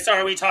 so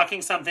are we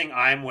talking something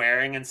I'm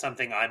wearing and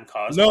something I'm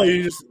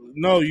cosplaying?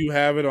 You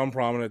have it on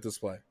prominent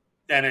display.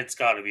 Then it's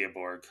got to be a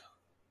Borg.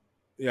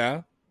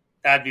 Yeah?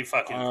 That'd be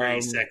fucking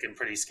pretty sick and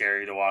pretty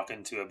scary to walk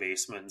into a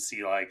basement and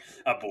see, like,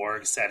 a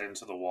Borg set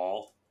into the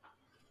wall.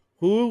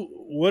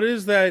 What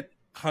is that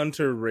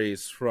hunter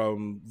race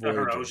from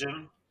Voyager?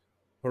 The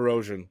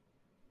Herosian.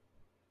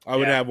 I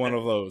would have one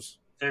of those.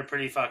 They're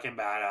pretty fucking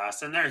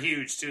badass. And they're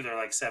huge, too. They're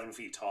like 7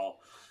 feet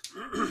tall.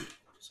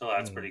 So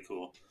that's pretty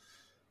cool.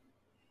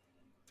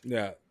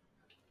 Yeah.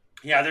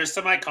 Yeah, there's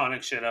some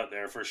iconic shit out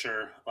there for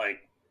sure.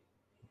 Like,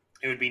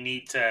 it would be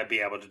neat to be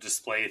able to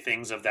display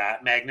things of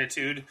that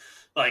magnitude.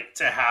 Like,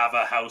 to have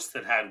a house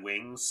that had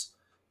wings,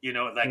 you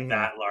know, like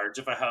that large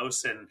of a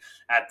house. And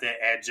at the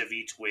edge of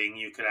each wing,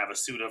 you could have a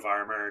suit of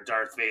armor,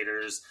 Darth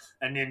Vader's,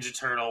 a Ninja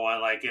Turtle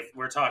one. Like, if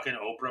we're talking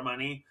Oprah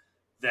money,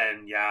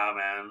 then yeah,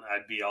 man,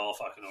 I'd be all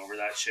fucking over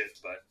that shit.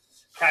 But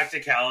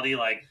practicality,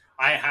 like,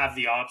 I have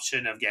the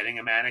option of getting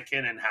a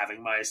mannequin and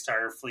having my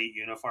Starfleet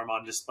uniform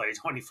on display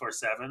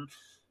 24/7.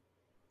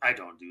 I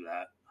don't do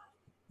that.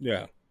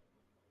 Yeah.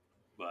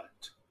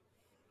 But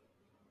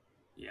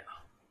yeah,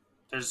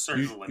 there's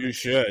certain limits. You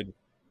should.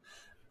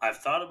 I've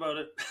thought about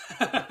it.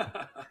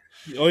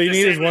 All you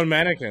need is one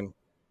mannequin.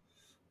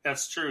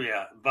 That's true,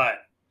 yeah. But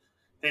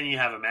then you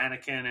have a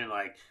mannequin and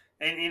like,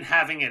 and in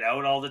having it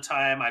out all the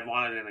time, I'd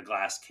want it in a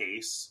glass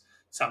case,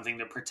 something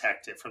to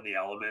protect it from the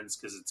elements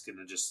because it's going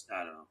to just,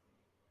 I don't know.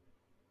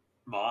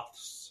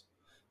 Moths.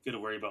 Got to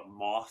worry about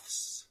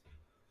moths.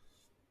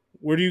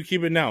 Where do you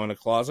keep it now? In a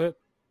closet?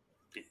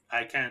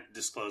 I can't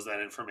disclose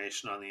that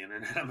information on the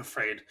internet, I'm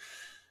afraid.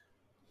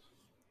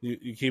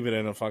 You keep it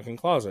in a fucking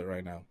closet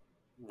right now.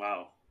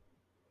 Wow.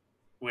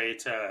 Way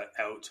to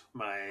out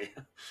my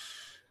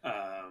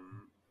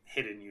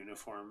hidden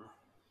uniform.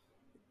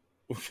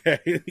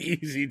 Okay,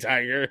 easy,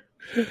 Tiger.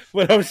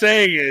 What I'm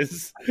saying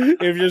is,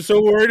 if you're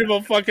so worried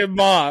about fucking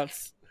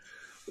moths,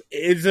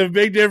 it's a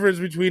big difference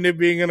between it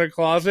being in a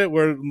closet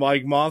where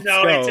like moths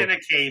go. No, it's in a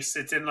case.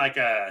 It's in like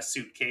a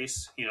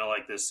suitcase. You know,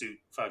 like the suit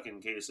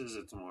fucking cases.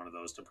 It's one of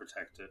those to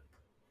protect it.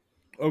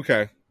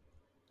 Okay.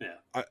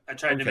 Yeah, I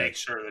tried to make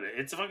sure that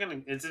it's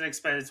fucking. It's an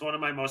expense. It's one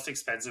of my most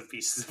expensive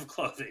pieces of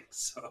clothing,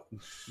 so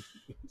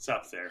it's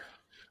up there.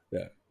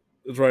 Yeah,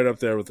 it's right up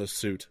there with a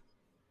suit.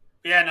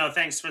 Yeah, no,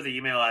 thanks for the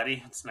email,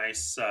 Addy. It's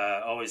nice.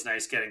 Always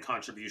nice getting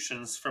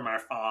contributions from our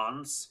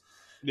fans.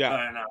 Yeah,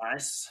 very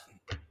nice.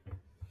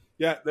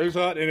 Yeah, there's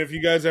that. And if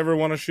you guys ever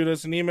want to shoot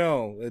us an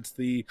email, it's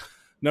the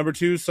number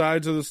 2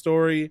 sides of the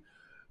story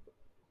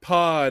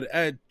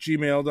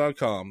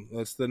pod@gmail.com.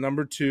 That's the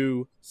number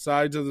 2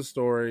 sides of the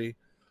story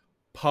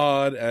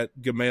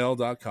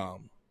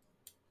pod@gmail.com.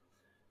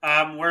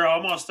 We're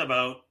almost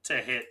about to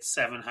hit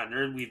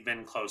 700. We've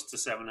been close to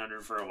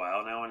 700 for a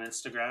while now on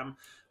Instagram.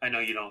 I know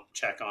you don't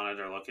check on it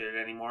or look at it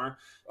anymore.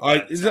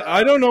 But,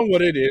 I don't know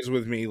what it is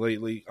with me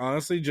lately.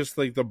 Honestly, just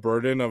like the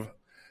burden of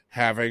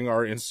having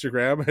our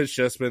Instagram has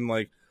just been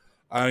like,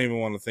 I don't even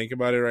want to think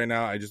about it right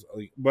now. I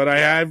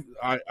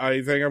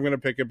think I'm going to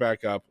pick it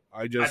back up.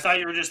 I thought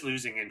you were just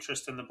losing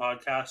interest in the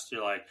podcast.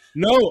 You're like,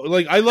 no,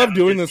 like I love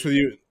doing this with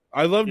you.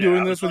 I love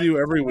doing this with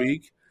you every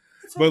week.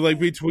 But like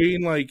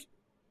between like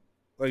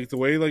the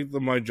way like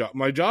my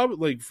job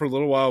like for a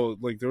little while,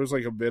 like there was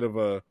like a bit of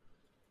a,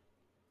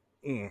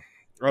 I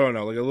don't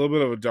know, like a little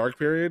bit of a dark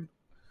period.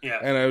 Yeah.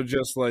 And I was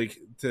just like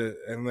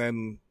and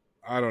then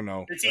I don't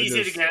know. It's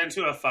easy to get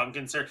into a funk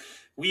insert.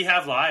 We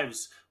have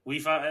lives.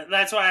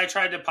 That's why I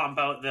tried to pump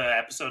out the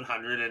episode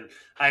 100, and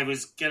I'm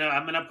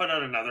gonna put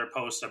out another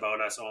post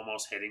about us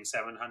almost hitting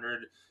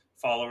 700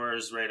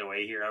 followers right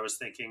away here. I was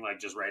thinking like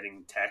just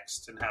writing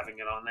text and having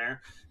it on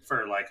there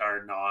for like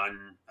our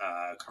non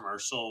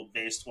commercial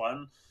based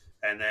one.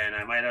 And then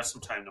I might have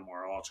some time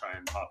tomorrow. I'll try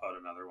and pop out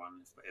another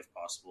one if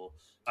possible.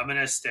 I'm going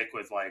to stick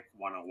with like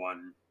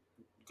 101,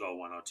 go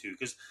 102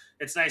 because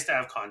it's nice to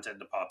have content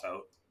to pop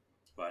out.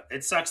 But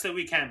it sucks that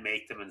we can't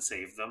make them and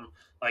save them.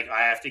 Like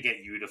I have to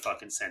get you to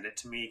fucking send it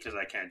to me because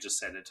I can't just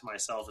send it to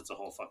myself. It's a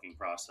whole fucking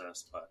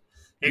process. But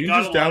you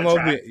can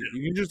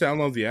just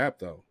download the app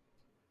though.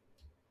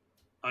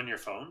 On your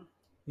phone?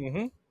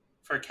 Mm-hmm.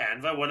 For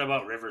Canva? What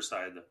about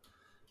Riverside?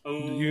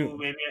 Oh,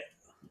 maybe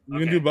you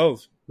can do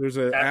both. There's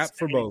an app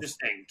for both.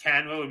 Interesting.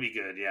 Canva would be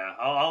good, yeah.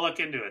 I'll look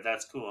into it.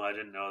 That's cool. I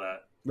didn't know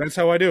that. That's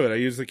how I do it. I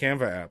use the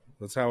Canva app.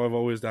 That's how I've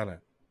always done it.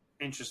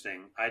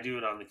 Interesting. I do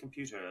it on the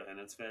computer, and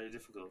it's very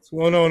difficult.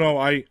 Well, no.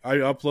 I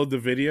upload the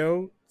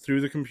video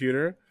through the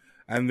computer,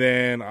 and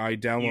then I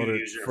download You it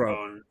use your from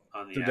phone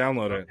on the to app.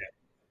 download it.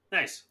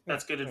 Nice.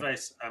 That's good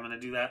advice. I'm going to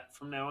do that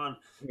from now on.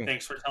 Yeah.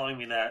 Thanks for telling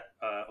me that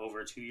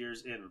over 2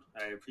 years in.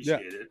 I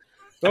appreciate it.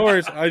 No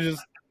worries.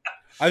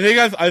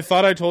 I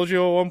thought I told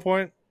you at one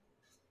point.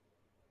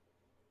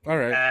 All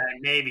right.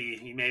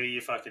 Maybe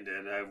you fucking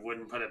did. I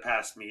wouldn't put it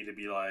past me to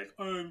be like,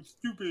 I'm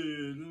stupid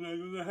and I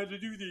don't know how to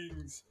do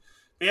things.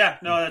 But yeah,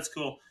 no, that's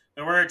cool.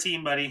 And we're a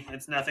team, buddy.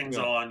 Nothing's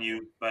all on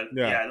you. But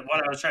yeah,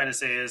 what I was trying to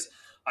say is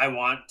I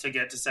want to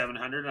get to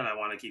 700 and I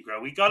want to keep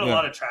growing. We got a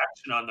lot of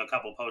traction on the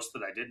couple posts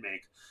that I did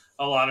make.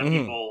 A lot of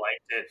people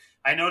liked it.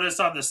 I noticed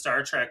on the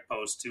Star Trek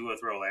post too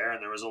with Rolaire,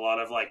 and there was a lot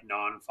of like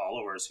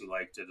non-followers who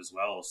liked it as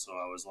well. So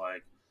I was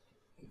like,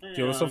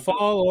 give us a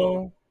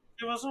follow.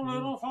 Give us a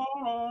little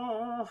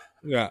follow.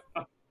 Yeah.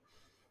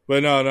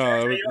 But no. I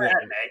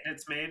had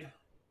magnets made.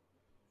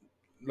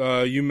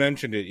 You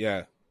mentioned it,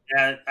 yeah.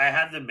 Yeah, I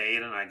had them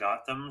made and I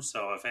got them.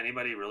 So if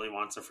anybody really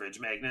wants a fridge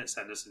magnet,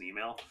 send us an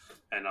email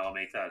and I'll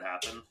make that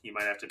happen. You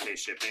might have to pay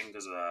shipping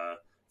because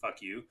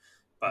fuck you.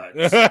 But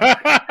make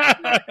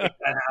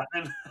that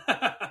happen.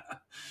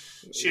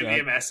 Shoot me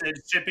a message.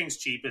 Shipping's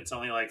cheap. It's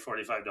only like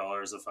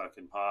 $45 a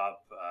fucking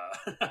pop.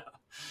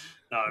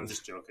 No, I'm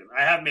just joking.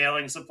 I have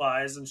mailing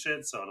supplies and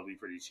shit, so it'll be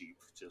pretty cheap.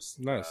 Just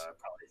nice.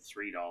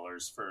 Probably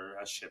 $3 for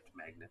a shipped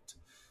magnet.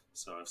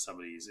 So if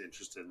somebody's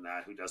interested in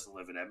that who doesn't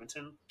live in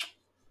Edmonton,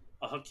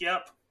 I'll hook you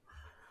up.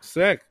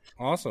 Sick.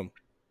 Awesome.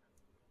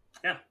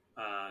 Yeah,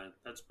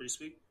 that's pretty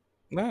sweet.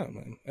 No,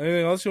 man.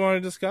 Anything else you want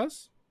to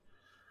discuss?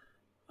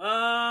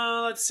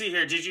 Let's see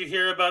here. Did you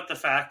hear about the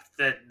fact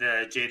that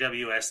the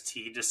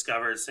JWST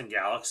discovered some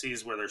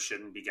galaxies where there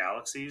shouldn't be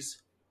galaxies?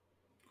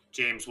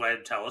 James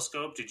Webb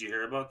Telescope. Did you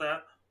hear about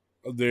that?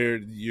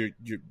 You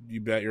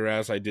bet your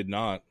ass I did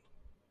not.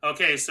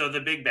 Okay, so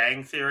the Big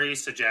Bang Theory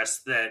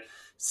suggests that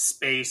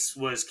space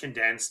was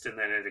condensed and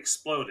then it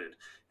exploded,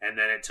 and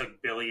then it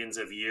took billions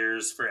of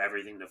years for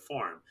everything to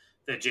form.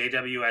 The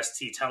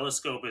JWST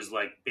telescope is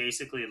like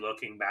basically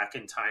looking back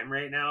in time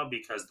right now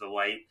because the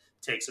light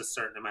takes a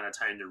certain amount of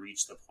time to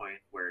reach the point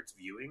where it's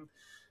viewing,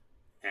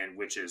 and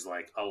which is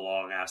like a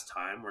long ass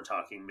time. We're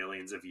talking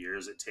millions of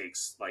years. It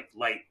takes like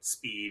light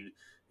speed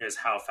is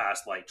how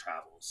fast light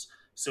travels.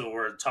 So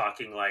we're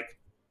talking like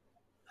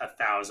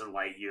 1,000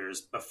 light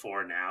years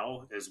before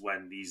now is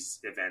when these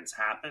events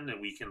happen, and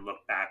we can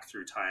look back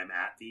through time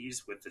at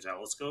these with the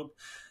telescope.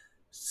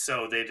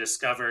 So they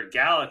discovered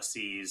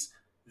galaxies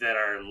that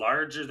are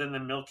larger than the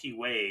Milky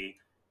Way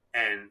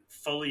and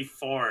fully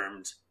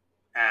formed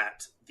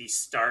at the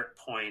start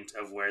point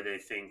of where they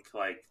think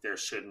like there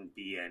shouldn't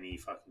be any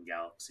fucking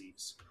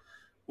galaxies,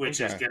 which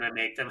is going to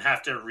make them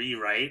have to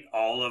rewrite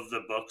all of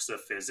the books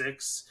of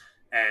physics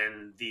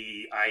and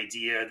the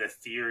idea, the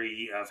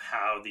theory of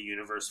how the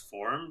universe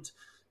formed.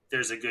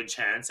 There's a good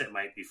chance it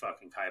might be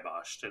fucking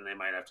kiboshed and they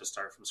might have to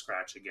start from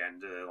scratch again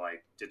to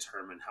like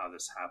determine how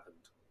this happened.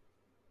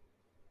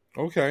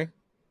 Okay.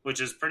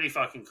 Which is pretty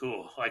fucking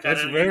cool. Like,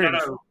 it's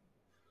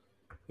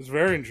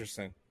very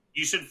interesting.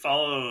 You should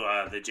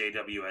follow the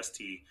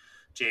JWST,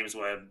 James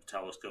Webb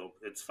Telescope.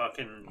 It's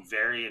fucking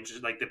very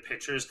interesting. Like, the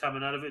pictures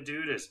coming out of it,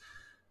 dude, is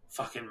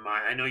fucking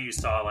I know you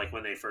saw, like,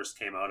 when they first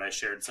came out, I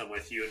shared some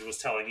with you and was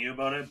telling you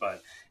about it,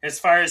 but as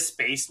far as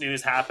space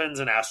news happens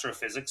and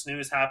astrophysics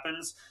news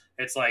happens,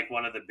 it's, like,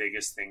 one of the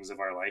biggest things of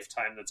our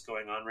lifetime that's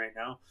going on right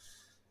now.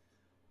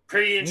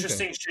 Pretty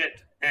interesting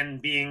shit.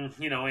 And being,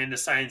 into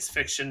science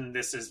fiction,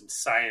 this is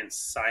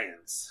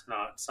science,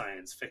 not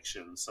science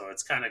fiction. So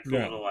it's kind of cool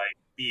to like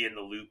be in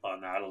the loop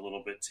on that a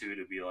little bit too,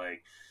 to be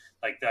like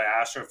the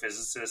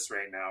astrophysicists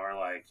right now are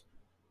like,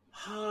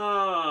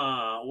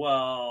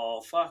 well,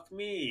 fuck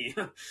me.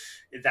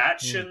 That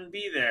shouldn't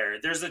be there.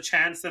 There's a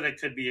chance that it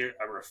could be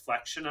a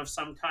reflection of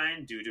some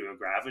kind due to a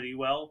gravity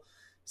well.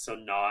 So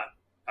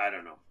I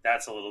don't know.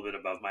 That's a little bit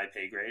above my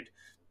pay grade.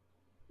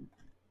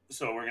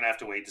 So we're going to have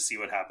to wait to see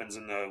what happens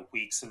in the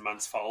weeks and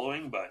months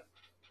following, but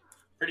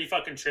pretty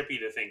fucking trippy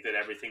to think that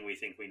everything we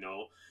think we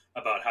know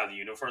about how the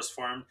universe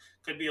formed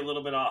could be a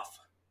little bit off.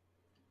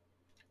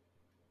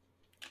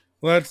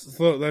 Well,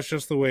 that's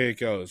just the way it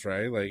goes,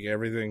 right? Like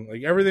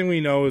everything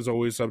we know is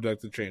always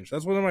subject to change.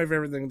 That's one of my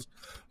favorite things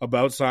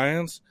about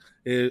science,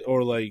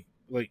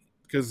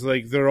 because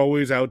they're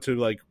always out to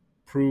like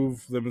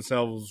prove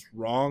themselves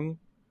wrong,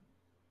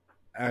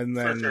 and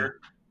then For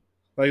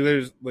sure.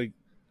 there's like.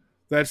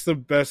 That's the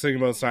best thing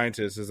about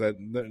scientists is that,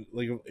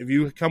 like, if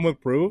you come with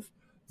proof,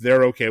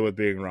 they're okay with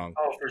being wrong.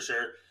 Oh, for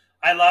sure.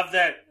 I love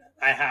that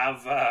I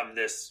have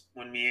this,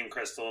 when me and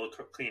Crystal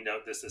cleaned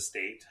out this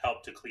estate,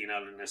 helped to clean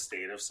out an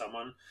estate of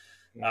someone.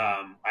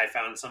 I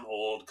found some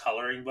old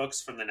coloring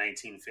books from the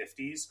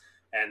 1950s,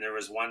 and there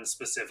was one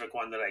specific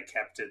one that I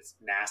kept. It's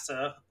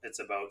NASA. It's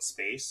about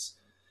space.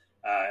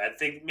 I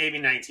think maybe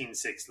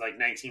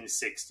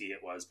 1960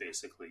 it was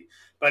basically.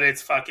 But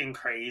it's fucking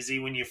crazy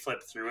when you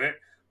flip through it.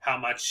 how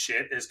much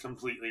shit is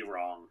completely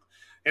wrong.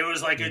 It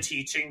was like a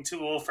teaching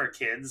tool for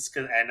kids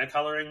and a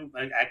coloring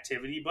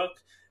activity book.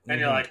 And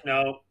you're like,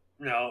 no,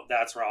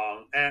 that's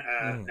wrong.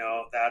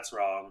 No, that's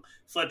wrong.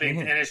 Flipping.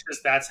 And it's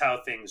just, that's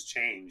how things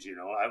change.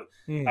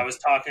 I was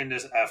talking to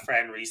a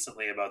friend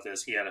recently about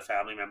this. He had a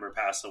family member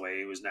pass away.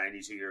 He was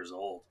 92 years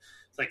old.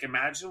 It's like,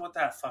 imagine what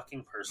that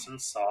fucking person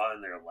saw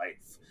in their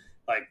life.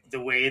 Like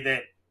the way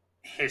that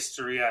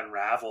history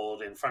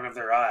unraveled in front of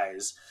their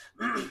eyes,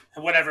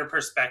 whatever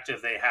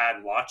perspective they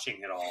had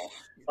watching it all,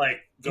 like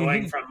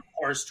going from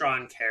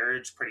horse-drawn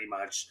carriage pretty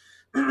much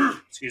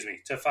excuse me,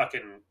 to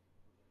fucking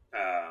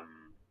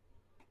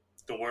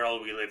the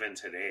world we live in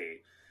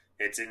today.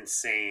 It's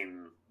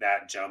insane,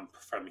 that jump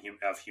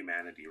of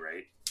humanity,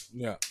 right?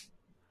 Yeah.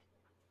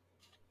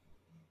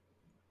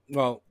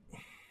 Well,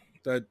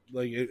 that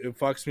like it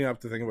fucks me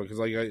up to think about, because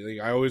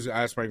I always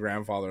ask my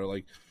grandfather,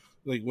 like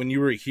when you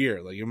were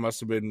here, like it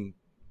must have been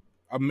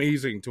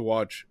amazing to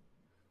watch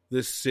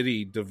this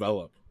city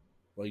develop,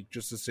 like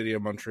just the city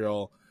of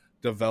Montreal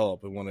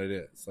develop and what it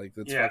is. Like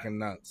that's fucking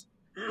nuts.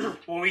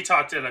 Well, we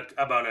talked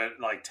about it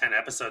like 10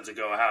 episodes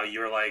ago, how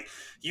you're like,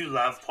 you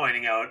love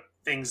pointing out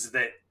things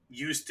that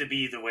used to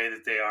be the way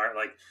that they are,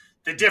 like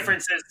the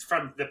differences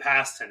from the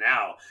past to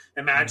now.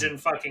 Imagine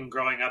fucking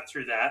growing up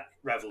through that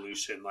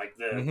revolution, like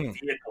the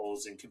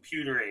vehicles and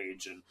computer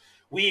age. And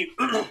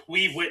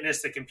we've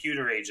witnessed the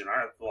computer age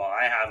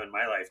I have in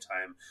my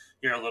lifetime.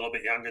 You're a little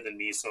bit younger than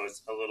me, so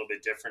it's a little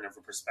bit different of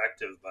a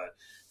perspective, but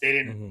they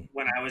didn't,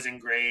 when I was in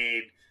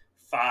grade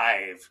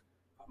 5,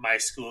 my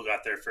school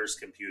got their first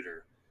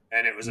computer,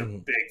 and it was a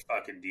big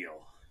fucking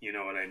deal. You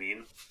know what I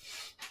mean?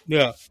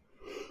 Yeah.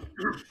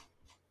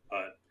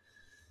 But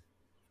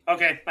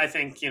okay, I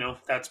think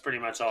that's pretty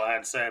much all I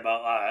had to say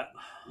about that.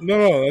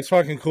 No, that's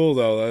fucking cool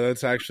though.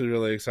 That's actually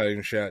really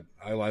exciting shit.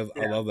 I love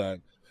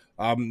that.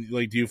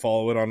 Like, do you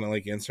follow it on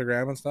like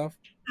Instagram and stuff?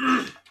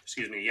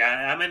 Excuse me.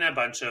 Yeah, I'm in a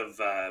bunch of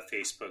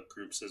Facebook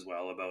groups as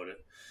well about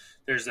it.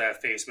 There's a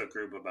Facebook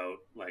group about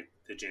like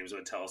the James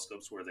Webb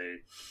telescopes where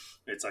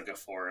it's like a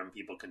forum.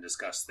 People can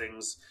discuss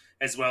things,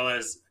 as well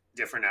as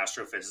different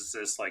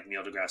astrophysicists like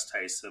Neil deGrasse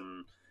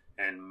Tyson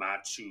and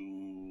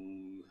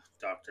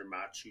Dr.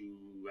 Machu.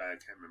 I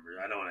can't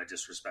remember. I don't want to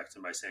disrespect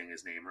him by saying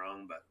his name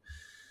wrong, but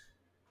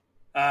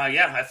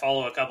I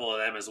follow a couple of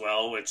them as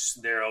well, which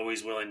they're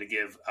always willing to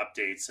give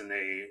updates, and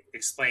they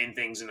explain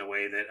things in a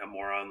way that a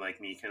moron like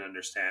me can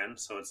understand.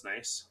 So it's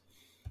nice.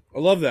 I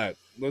love that.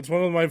 That's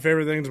one of my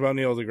favorite things about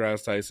Neil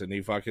deGrasse Tyson.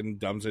 He fucking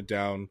dumbs it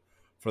down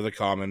for the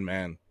common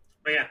man.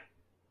 But yeah.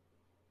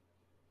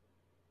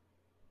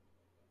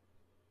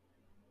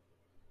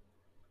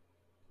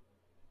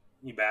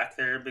 You back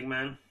there, big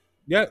man?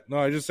 Yeah. No,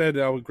 I just said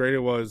how great it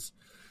was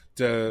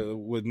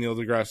with Neil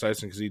deGrasse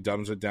Tyson, because he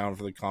dumbs it down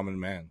for the common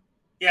man.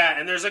 Yeah,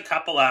 and there's a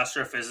couple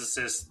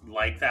astrophysicists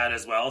like that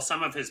as well.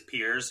 Some of his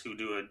peers who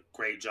do a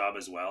great job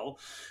as well.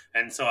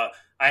 And so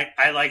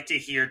I like to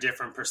hear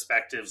different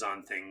perspectives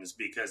on things,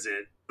 because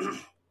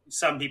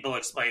some people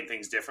explain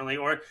things differently,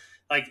 or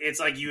like it's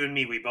like you and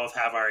me, we both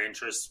have our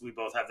interests, we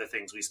both have the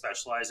things we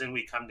specialize in,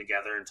 we come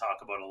together and talk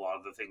about a lot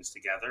of the things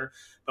together,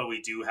 but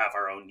we do have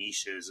our own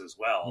niches as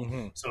well.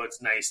 So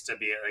it's nice to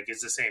be like,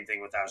 it's the same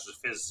thing with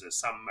astrophysicists.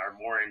 Some are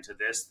more into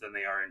this than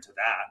they are into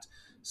that.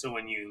 So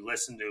when you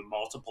listen to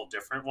multiple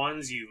different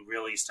ones, you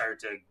really start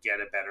to get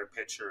a better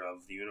picture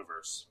of the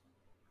universe.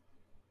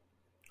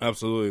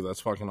 Absolutely.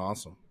 That's fucking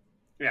awesome.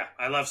 Yeah,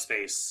 I love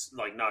space.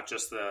 Like, not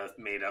just the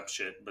made-up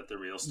shit, but the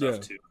real stuff,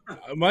 too.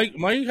 My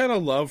kind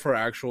of love for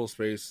actual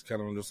space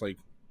kind of just, like,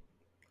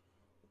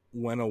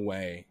 went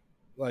away.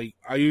 Like,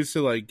 I used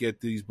to, like,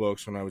 get these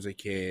books when I was a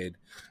kid,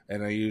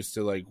 and I used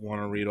to, like,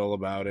 want to read all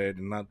about it.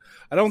 And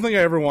I don't think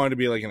I ever wanted to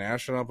be, like, an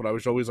astronaut, but I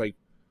was always, like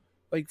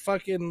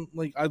fucking,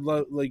 like, I'd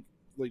love, like,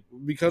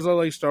 because I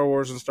like Star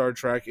Wars and Star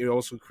Trek, it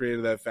also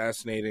created that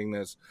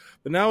fascinatingness.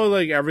 But now,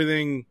 like,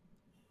 the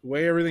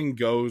way everything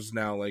goes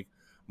now, like,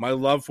 my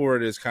love for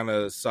it is kind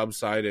of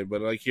subsided.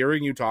 But, like,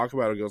 hearing you talk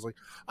about it goes, like,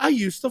 I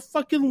used to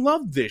fucking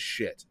love this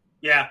shit.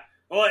 Yeah.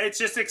 Well, it's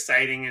just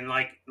exciting, and,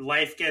 like,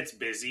 life gets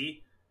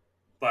busy,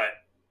 but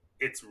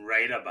it's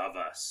right above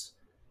us.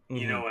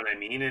 You know what I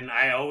mean? And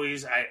I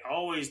always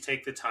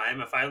take the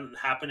time, if I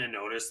happen to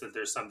notice that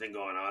there's something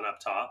going on up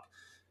top,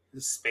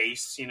 the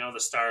space, the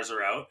stars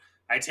are out,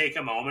 I take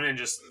a moment and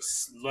just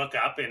look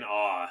up in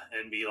awe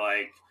and be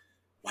like,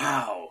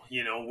 wow,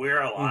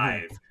 we're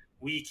alive.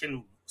 We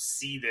can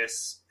see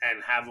this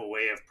and have a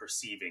way of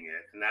perceiving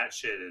it. And that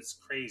shit is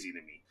crazy to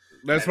me.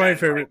 That's my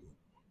favorite.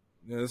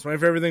 That's my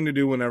favorite thing to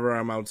do whenever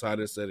I'm outside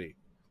a city.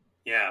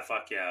 Yeah,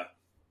 fuck yeah.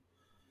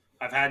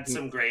 I've had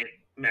some great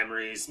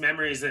memories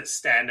that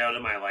stand out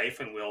in my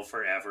life and will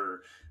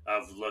forever,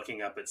 of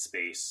looking up at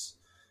space.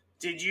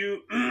 Did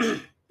you...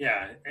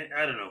 Yeah,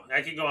 I don't know.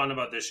 I could go on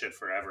about this shit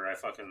forever. I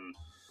fucking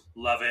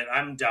love it.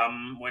 I'm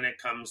dumb when it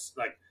comes,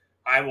 like,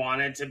 I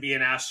wanted to be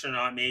an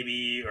astronaut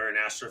maybe, or an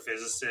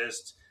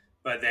astrophysicist,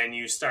 but then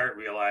you start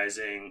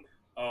realizing,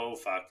 oh,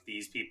 fuck,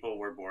 these people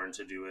were born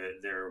to do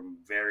it. They're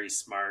very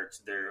smart.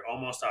 They're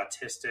almost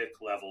autistic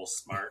level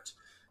smart,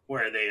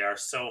 where they are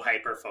so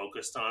hyper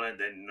focused on it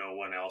that no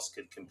one else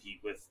could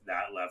compete with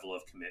that level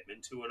of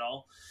commitment to it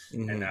all.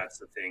 And that's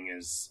the thing,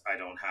 is I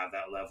don't have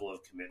that level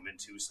of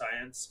commitment to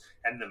science,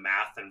 and the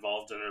math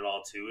involved in it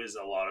all too. Is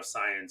a lot of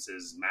science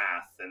is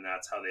math, and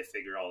that's how they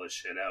figure all this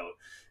shit out,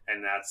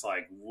 and that's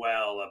like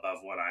well above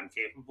what I'm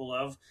capable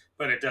of.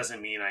 But it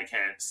doesn't mean I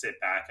can't sit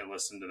back and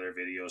listen to their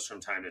videos from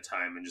time to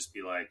time and just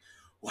be like,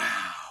 wow.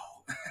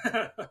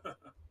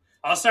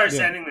 I'll start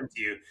sending them to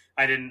you.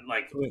 I don't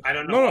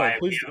know why.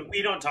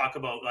 We don't talk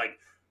about like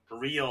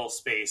real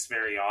space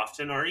very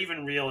often, or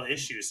even real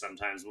issues.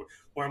 Sometimes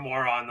we're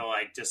more on the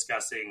like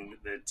discussing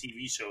the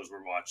TV shows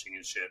we're watching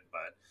and shit.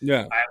 But I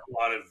have a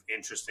lot of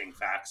interesting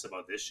facts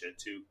about this shit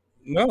too.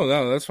 No,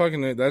 that's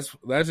fucking that's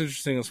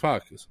interesting as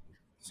fuck.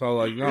 So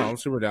like, no, I'm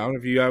super down.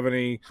 If you have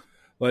any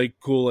like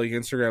cool like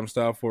Instagram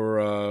stuff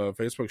or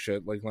Facebook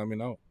shit, like let me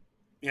know.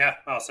 Yeah,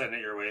 I'll send it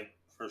your way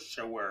for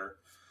sure.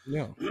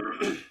 Yeah.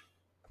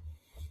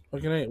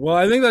 Okay. Well,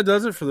 I think that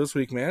does it for this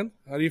week, man.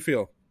 How do you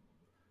feel?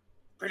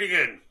 Pretty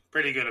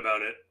good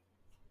about it.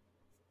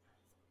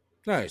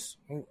 Nice.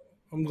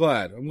 I'm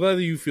glad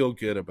that you feel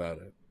good about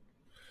it.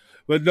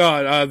 But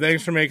no,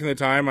 thanks for making the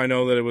time. I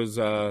know that it was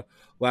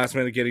last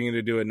minute getting you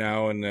to do it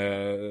now,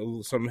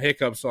 and some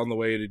hiccups on the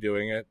way to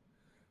doing it.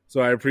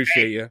 So I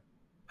appreciate you.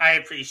 I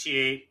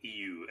appreciate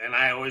you, and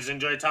I always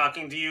enjoy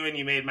talking to you, and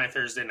you made my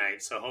Thursday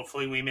night, so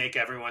hopefully we make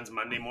everyone's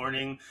Monday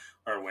morning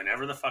or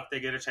whenever the fuck they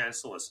get a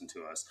chance to listen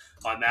to us.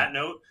 On that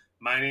note,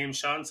 my name's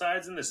Sean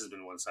Sides, and this has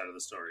been One Side of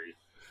the Story.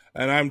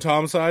 And I'm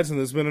Tom Sides, and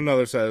this has been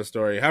another side of the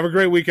story. Have a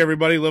great week,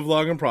 everybody. Live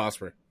long and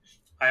prosper.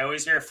 I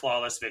always hear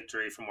flawless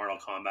victory from Mortal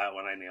Kombat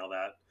when I nail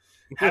that.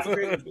 Have a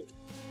great week.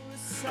 Two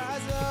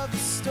sides of the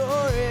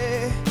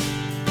story.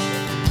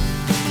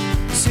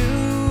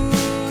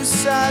 Two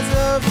sides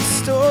of the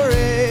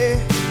story.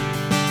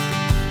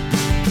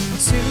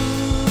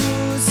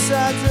 Two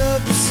sides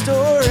of the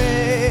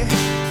story.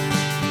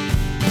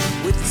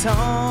 With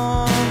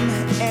Tom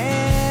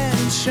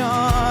and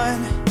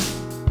Sean.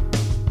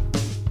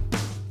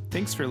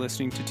 Thanks for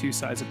listening to Two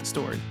Sides of the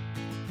Story.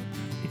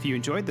 If you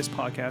enjoyed this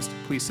podcast,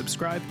 please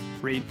subscribe,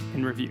 rate,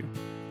 and review.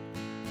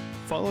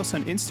 Follow us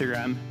on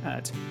Instagram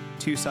at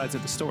Two Sides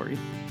of the Story,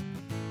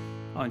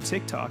 on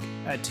TikTok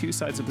at Two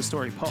Sides of the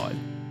Story Pod,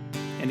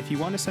 and if you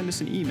want to send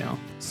us an email,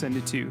 send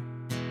it to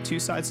Two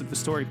Sides of the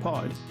Story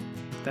Pod.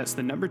 That's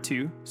the number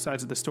 2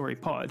 sides of the story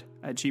pod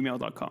at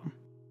gmail.com.